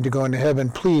you're going to go into heaven,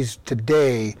 please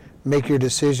today make your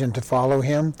decision to follow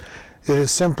him. It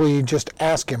is simply just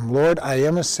ask him, Lord, I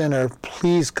am a sinner.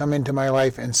 Please come into my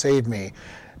life and save me,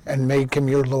 and make him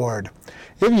your Lord.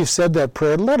 If you've said that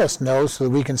prayer, let us know so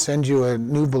that we can send you a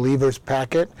new believers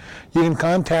packet. You can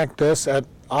contact us at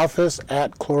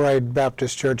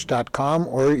office@chloridebaptistchurch.com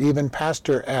or even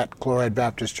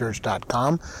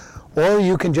pastor@chloridebaptistchurch.com. Or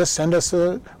you can just send us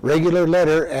a regular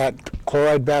letter at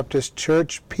Chloride Baptist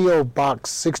Church, P.O.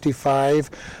 Box 65,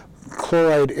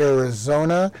 Chloride,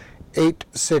 Arizona,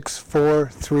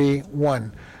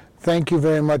 86431. Thank you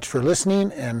very much for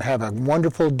listening, and have a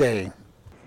wonderful day.